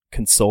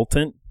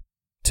consultant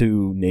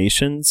to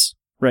nations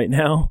right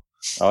now.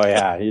 Oh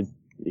yeah,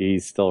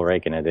 he's still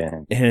raking it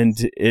in. And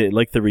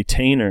like the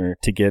retainer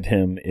to get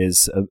him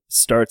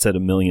starts at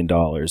 $1 million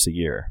a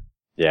year.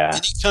 Yeah.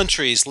 Any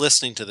countries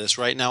listening to this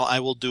right now, I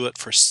will do it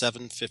for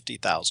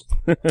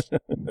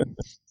 $750,000.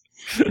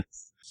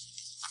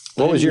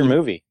 What was your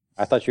movie?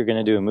 I thought you were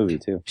going to do a movie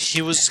too.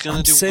 He was going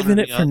to do saving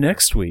it for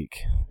next week,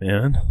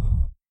 man.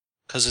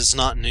 Because it's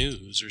not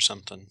news or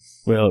something.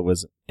 Well,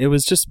 it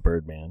was just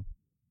Birdman.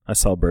 I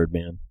saw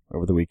Birdman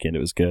over the weekend. It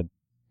was good.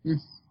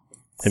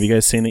 Have you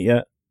guys seen it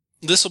yet?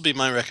 This will be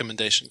my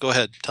recommendation. Go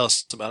ahead. Tell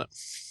us about it.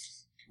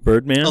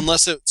 Birdman?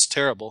 Unless it's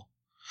terrible.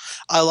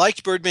 I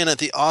liked Birdman at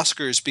the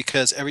Oscars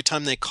because every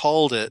time they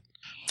called it,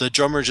 the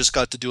drummer just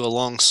got to do a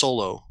long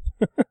solo.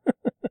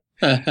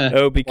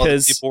 Oh,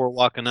 because people were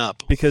walking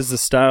up. Because the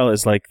style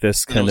is like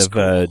this kind of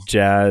cool.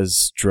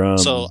 Jazz drum.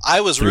 So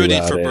I was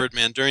rooting for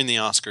Birdman during the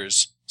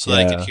Oscars so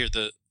that I could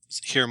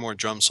hear more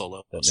drum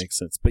solos. That makes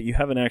sense. But you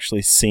haven't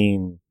actually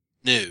seen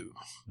the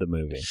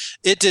movie.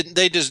 It didn't.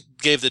 They just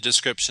gave the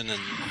description,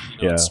 and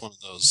it's one of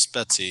those.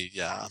 Betsy,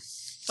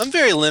 I'm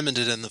very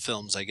limited in the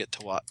films I get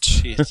to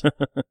watch.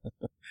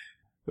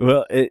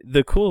 Well,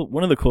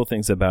 one of the cool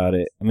things about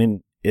it, I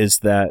mean, is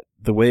that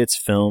the way it's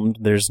filmed,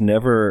 there's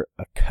never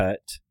a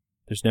cut.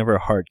 There's never a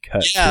hard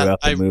cut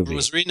throughout the movie. I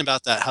was reading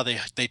about that, how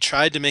they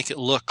tried to make it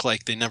look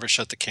like they never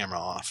shut the camera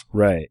off.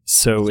 Right.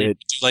 So they do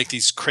like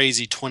these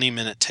crazy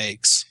 20-minute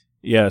takes.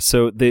 Yeah,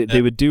 so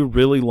they would do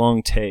really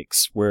long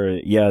takes where,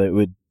 it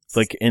would,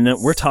 like, and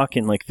we're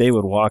talking like they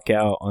would walk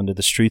out onto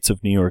the streets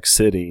of New York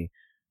City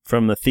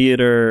from the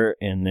theater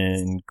and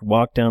then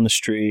walk down the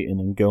street and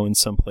then go in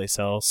someplace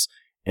else,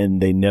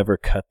 and they never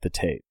cut the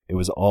tape. It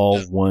was all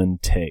one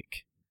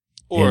take.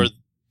 Or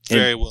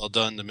very well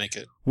done to make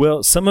it.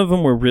 Well, some of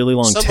them were really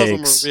long takes. Some of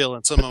them were real,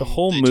 and some of them the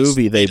whole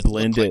movie they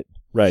blend it.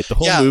 Right, the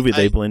whole movie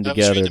they blend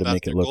together to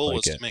make it look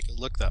like it. To make it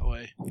look that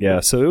way. Yeah,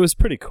 so it was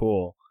pretty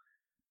cool.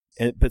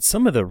 But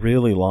some of the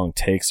really long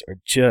takes are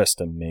just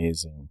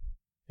amazing,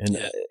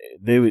 and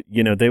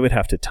they would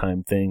have to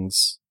time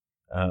things.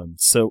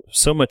 So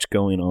much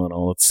going on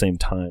all at the same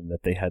time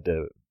that they had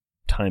to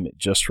time it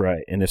just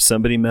right. And if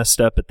somebody messed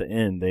up at the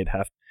end,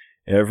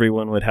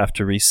 everyone would have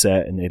to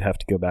reset, and they'd have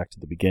to go back to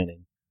the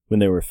beginning when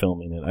they were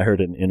filming it. I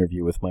heard an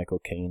interview with Michael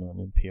Caine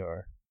on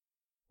NPR,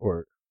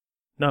 or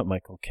not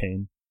Michael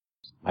Caine,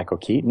 Michael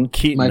Keaton.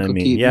 Keaton.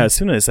 Yeah. As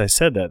soon as I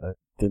said that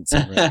didn't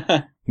sound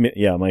right.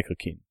 Yeah, Michael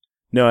Keaton.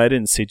 No, I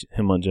didn't see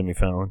him on Jimmy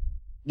Fallon.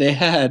 They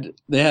had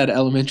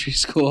elementary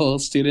school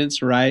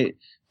students write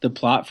the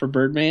plot for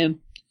Birdman,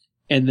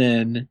 and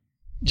then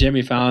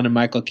Jimmy Fallon and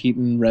Michael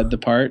Keaton read the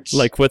parts.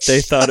 Like what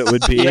they thought it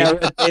would be. Yeah,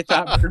 what they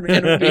thought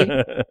Birdman would be.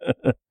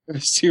 It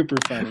was super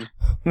funny.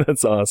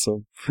 That's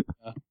awesome.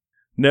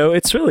 No,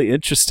 it's really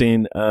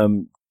interesting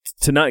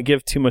to not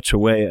give too much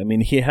away. I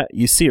mean,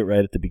 you see it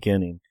right at the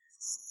beginning.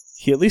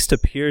 He at least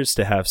appears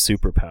to have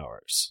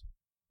superpowers,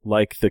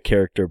 like the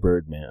character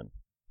Birdman.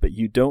 But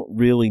you don't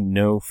really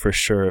know for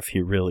sure if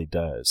he really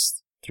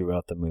does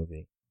throughout the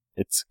movie.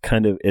 It's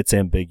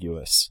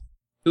ambiguous.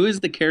 Who is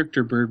the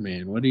character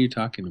Birdman? What are you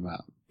talking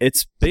about?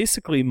 It's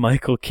basically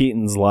Michael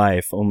Keaton's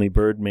life, only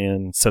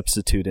Birdman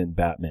substitute in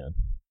Batman.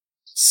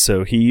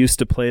 So he used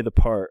to play the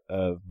part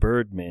of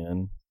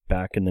Birdman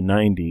back in the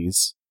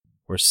 90s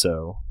or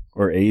so,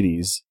 or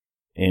 80s,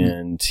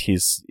 and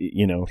he's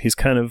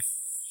kind of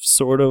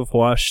sort of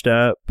washed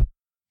up.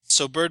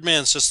 So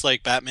Birdman's just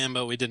like Batman,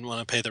 but we didn't want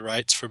to pay the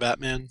rights for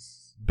Batman?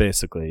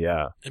 Basically,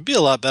 yeah. It'd be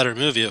a lot better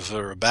movie if it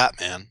were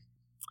Batman.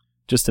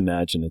 Just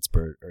imagine it's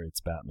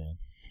Batman.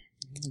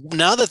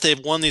 Now that they've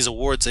won these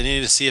awards, they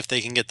need to see if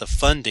they can get the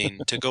funding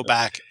to go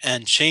back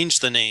and change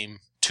the name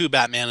to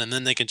Batman, and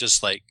then they can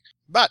just like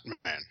Batman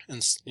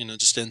and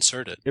just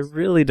insert it. It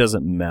really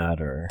doesn't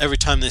matter. Every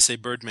time they say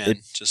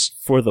Birdman, just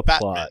for the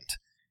Batman. plot.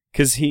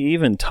 Because he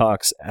even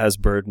talks as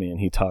Birdman.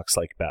 He talks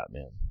like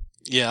Batman.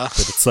 Yeah.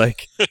 But it's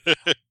like,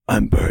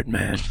 I'm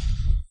Birdman.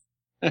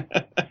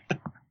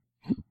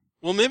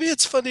 Well, maybe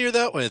it's funnier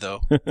that way,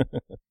 though.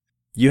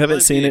 You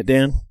haven't seen it,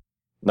 Dan?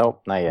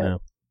 Nope, not yet.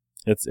 No.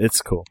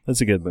 It's cool.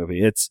 It's a good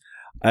movie.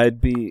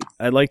 I'd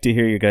like to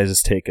hear your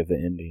guys' take of the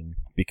ending,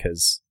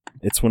 because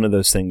it's one of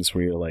those things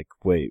where you're like,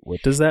 wait,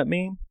 what does that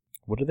mean?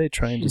 What are they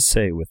trying to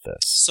say with this?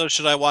 So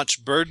should I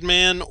watch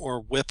Birdman or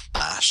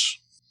Whiplash?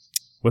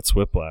 What's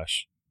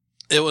Whiplash?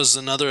 It was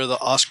another of the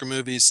Oscar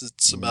movies.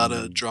 It's about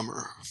a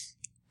drummer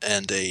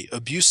and a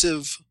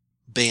abusive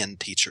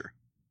band teacher.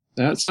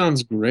 That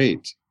sounds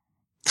great.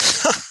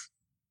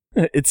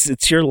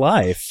 It's your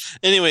life.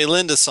 Anyway,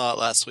 Linda saw it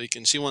last week,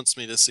 and she wants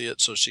me to see it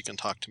so she can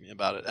talk to me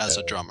about it as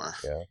a drummer.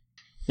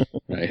 Yeah.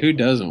 Right. Who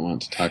doesn't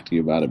want to talk to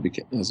you about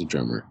it as a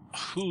drummer?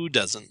 Who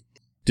doesn't?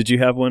 Did you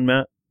have one,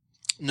 Matt?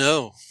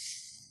 No.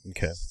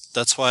 Okay.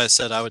 That's why I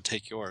said I would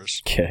take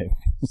yours. Okay.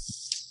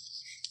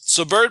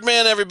 So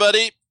Birdman,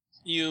 everybody,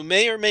 you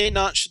may or may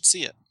not should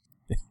see it.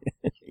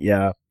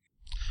 Yeah.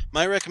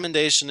 My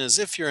recommendation is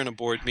if you're in a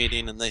board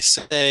meeting and they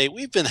say,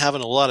 we've been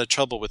having a lot of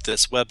trouble with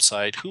this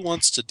website, who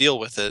wants to deal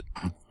with it?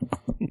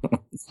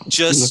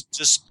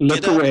 Just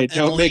look get up away. and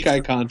Don't make leave. eye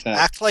contact.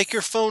 Act like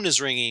your phone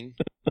is ringing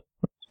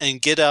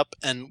and get up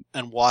and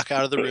walk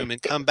out of the room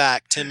and come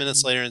back 10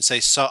 minutes later and say,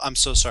 "So I'm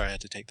so sorry I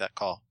had to take that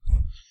call,"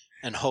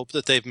 and hope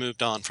that they've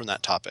moved on from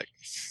that topic.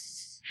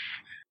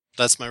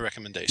 That's my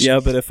recommendation. Yeah,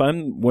 but if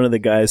I'm one of the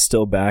guys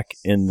still back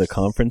in the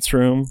conference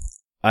room,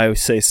 I would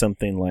say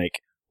something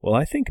like, well,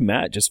 I think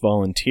Matt just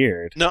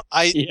volunteered. No,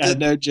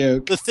 no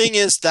joke. The thing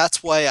is,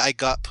 that's why I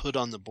got put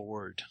on the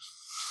board.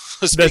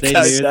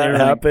 That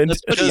happened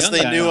because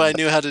they knew I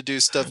knew how to do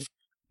stuff.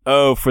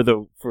 Oh,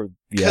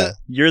 yeah.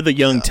 You're the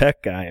young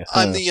tech guy. Huh?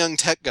 I'm the young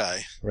tech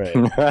guy. Right.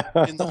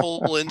 In the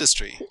whole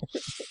industry.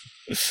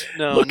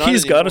 No, look,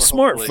 he's got a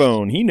smartphone.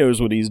 Hopefully. He knows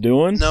what he's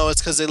doing. No,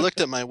 it's because they looked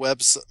at my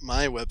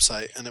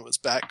website and it was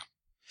back.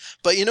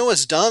 But you know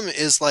what's dumb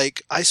is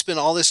like I spent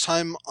all this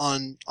time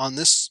on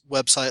this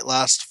website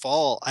last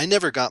fall. I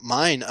never got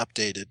mine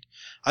updated.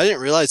 I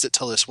didn't realize it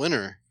till this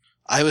winter.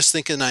 I was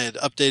thinking I had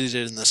updated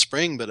it in the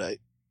spring, but I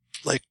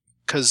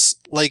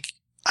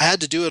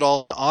had to do it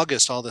all in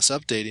August, all this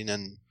updating,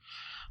 and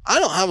I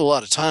don't have a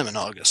lot of time in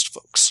August,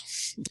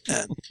 folks.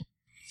 And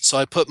so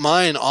I put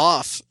mine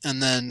off,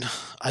 and then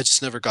I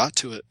just never got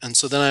to it. And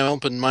so then I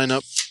opened mine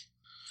up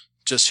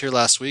just here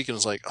last week, and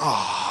was like,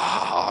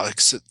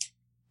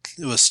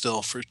 it was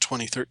still for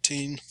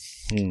 2013.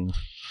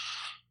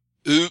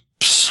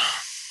 Oops.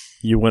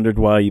 You wondered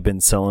why you've been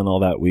selling all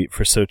that wheat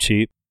for so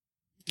cheap?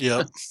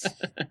 Yep.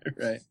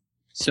 Right.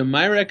 So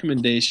my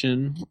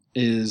recommendation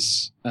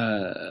is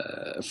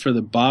for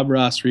the Bob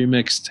Ross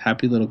remixed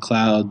Happy Little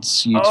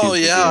Clouds YouTube Oh,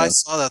 yeah, video. I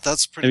saw that.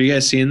 That's pretty Have you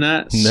guys seen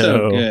that? No.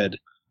 So good.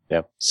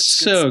 Yep.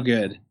 So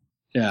good.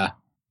 Yeah.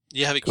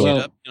 You have it queued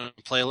up? You want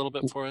to play a little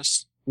bit for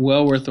us?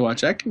 Well worth the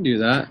watch. I can do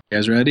that. You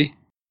guys ready?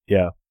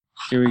 Yeah.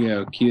 Here we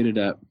go. Queued it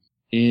up.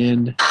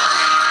 And you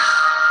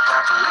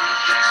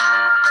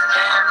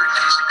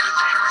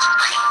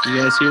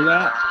guys hear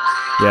that?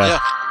 Yeah.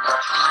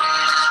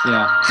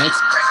 Yeah.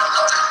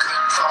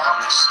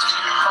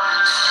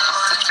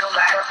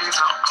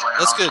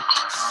 That's good.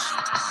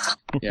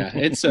 Yeah,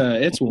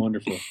 it's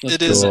wonderful.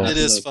 It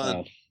is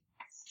fun.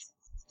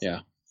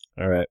 Yeah.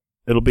 All right.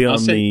 It'll be on I'll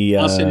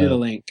send you the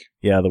link.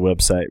 Yeah, the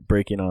website,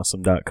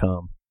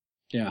 breakingawesome.com.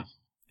 Yeah.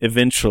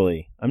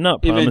 Eventually. I'm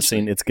not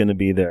promising it's going to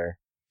be there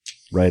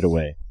right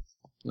away.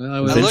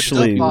 Well,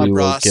 Eventually, I looked up Bob we will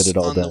Ross get it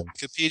all on done.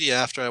 Wikipedia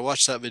after I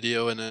watched that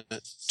video, and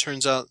it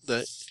turns out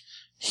that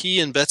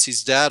he and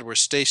Betsy's dad were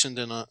stationed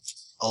in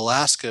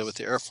Alaska with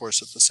the Air Force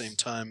at the same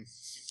time.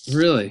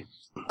 Really?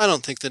 I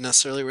don't think they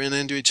necessarily ran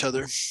into each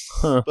other,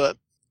 Huh. but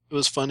it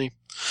was funny.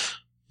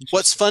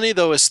 What's funny,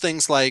 though, is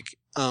things like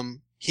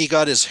he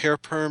got his hair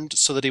permed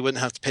so that he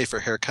wouldn't have to pay for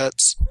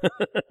haircuts.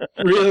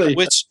 Really?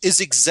 Which is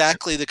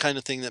exactly the kind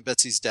of thing that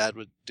Betsy's dad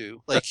would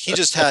do. Like he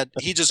just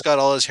got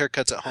all his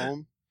haircuts at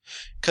home.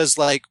 Cause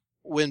like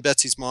when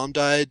Betsy's mom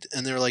died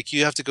and they were like,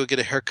 you have to go get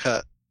a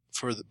haircut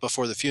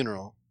before the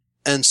funeral.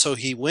 And so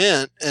he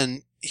went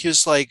and he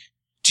was like,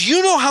 do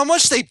you know how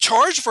much they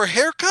charge for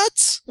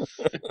haircuts?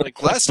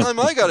 Like last time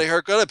I got a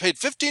haircut, I paid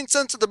 15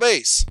 cents at the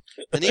base.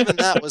 And even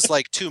that was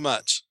like too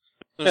much.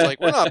 It was like,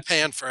 we're not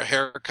paying for a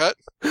haircut.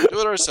 Do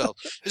it ourselves.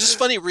 It's just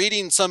funny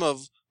reading some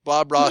of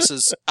Bob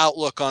Ross's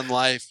outlook on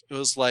life. It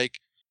was like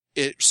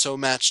it so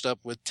matched up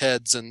with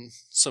Ted's and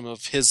some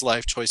of his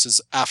life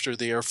choices after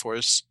the Air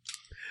Force.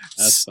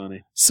 That's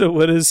funny. So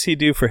what does he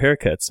do for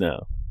haircuts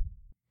now?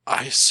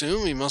 I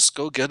assume he must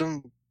go get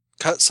him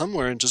cut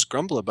somewhere and just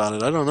grumble about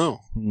it. I don't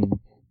know.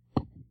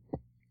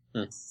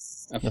 A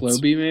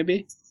Flowbee,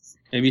 maybe?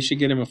 Maybe you should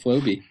get him a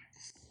Flowbee.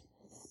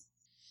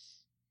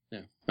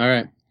 Yeah. All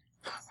right.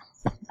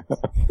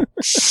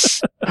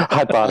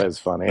 I thought it was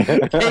funny.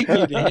 Thank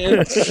you,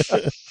 Dan.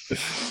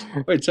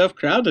 Boy, tough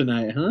crowd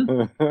tonight, huh?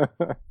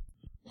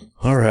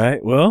 All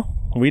right. Well,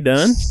 are we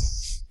done?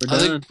 I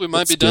think we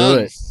might be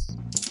done.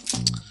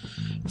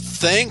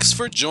 Thanks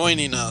for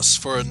joining us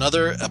for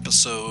another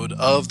episode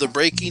of the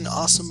Breaking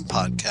Awesome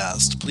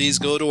podcast. Please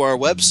go to our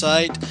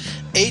website,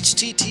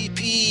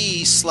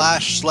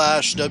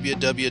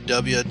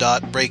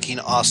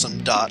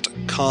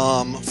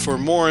 http://www.breakingawesome.com for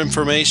more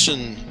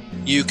information.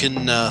 You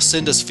can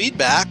send us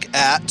feedback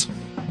at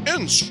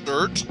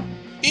insert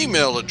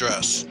email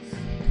address,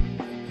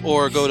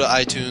 or go to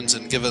iTunes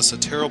and give us a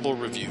terrible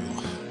review.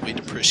 We'd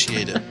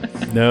appreciate it.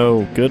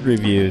 No, good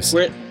reviews.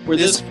 Were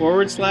this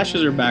forward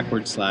slashes or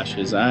backward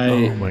slashes?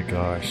 Oh my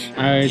gosh!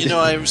 I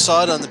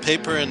saw it on the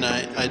paper and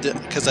I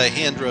did because I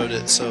hand wrote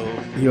it. So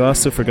you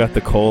also forgot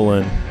the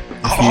colon.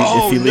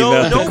 If you leave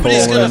out the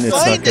colon, it's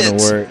not going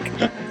to work.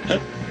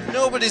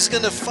 Nobody's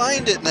going to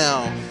find it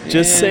now.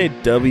 Just say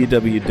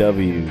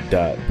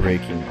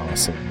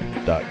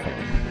www.breakingawesome.com.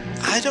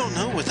 I don't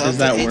know. Without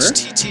the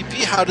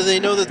HTTP, how do they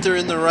know that they're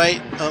in the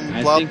right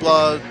blah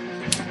blah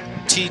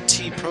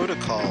TT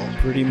protocol?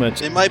 Pretty much.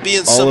 They might be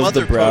in all some of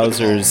other the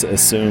browsers protocol.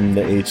 Assume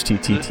the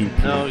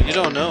HTTP. No, you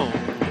don't know.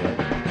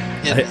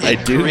 I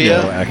do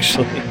Korea, know,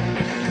 actually.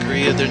 In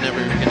Korea, they're never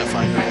going to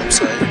find your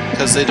website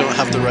because they don't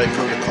have the right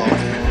protocol.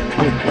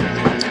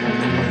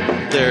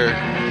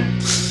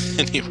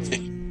 Anyway.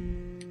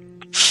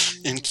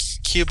 In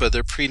Cuba,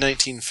 they're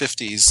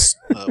pre-1950s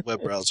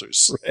web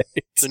browsers. Right.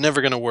 They're never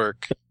going to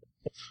work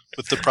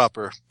with the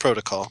proper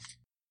protocol.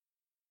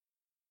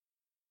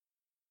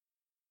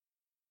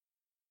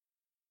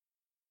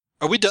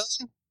 Are we done?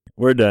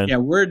 We're done. Yeah,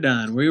 we're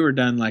done. We were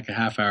done like a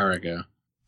half hour ago.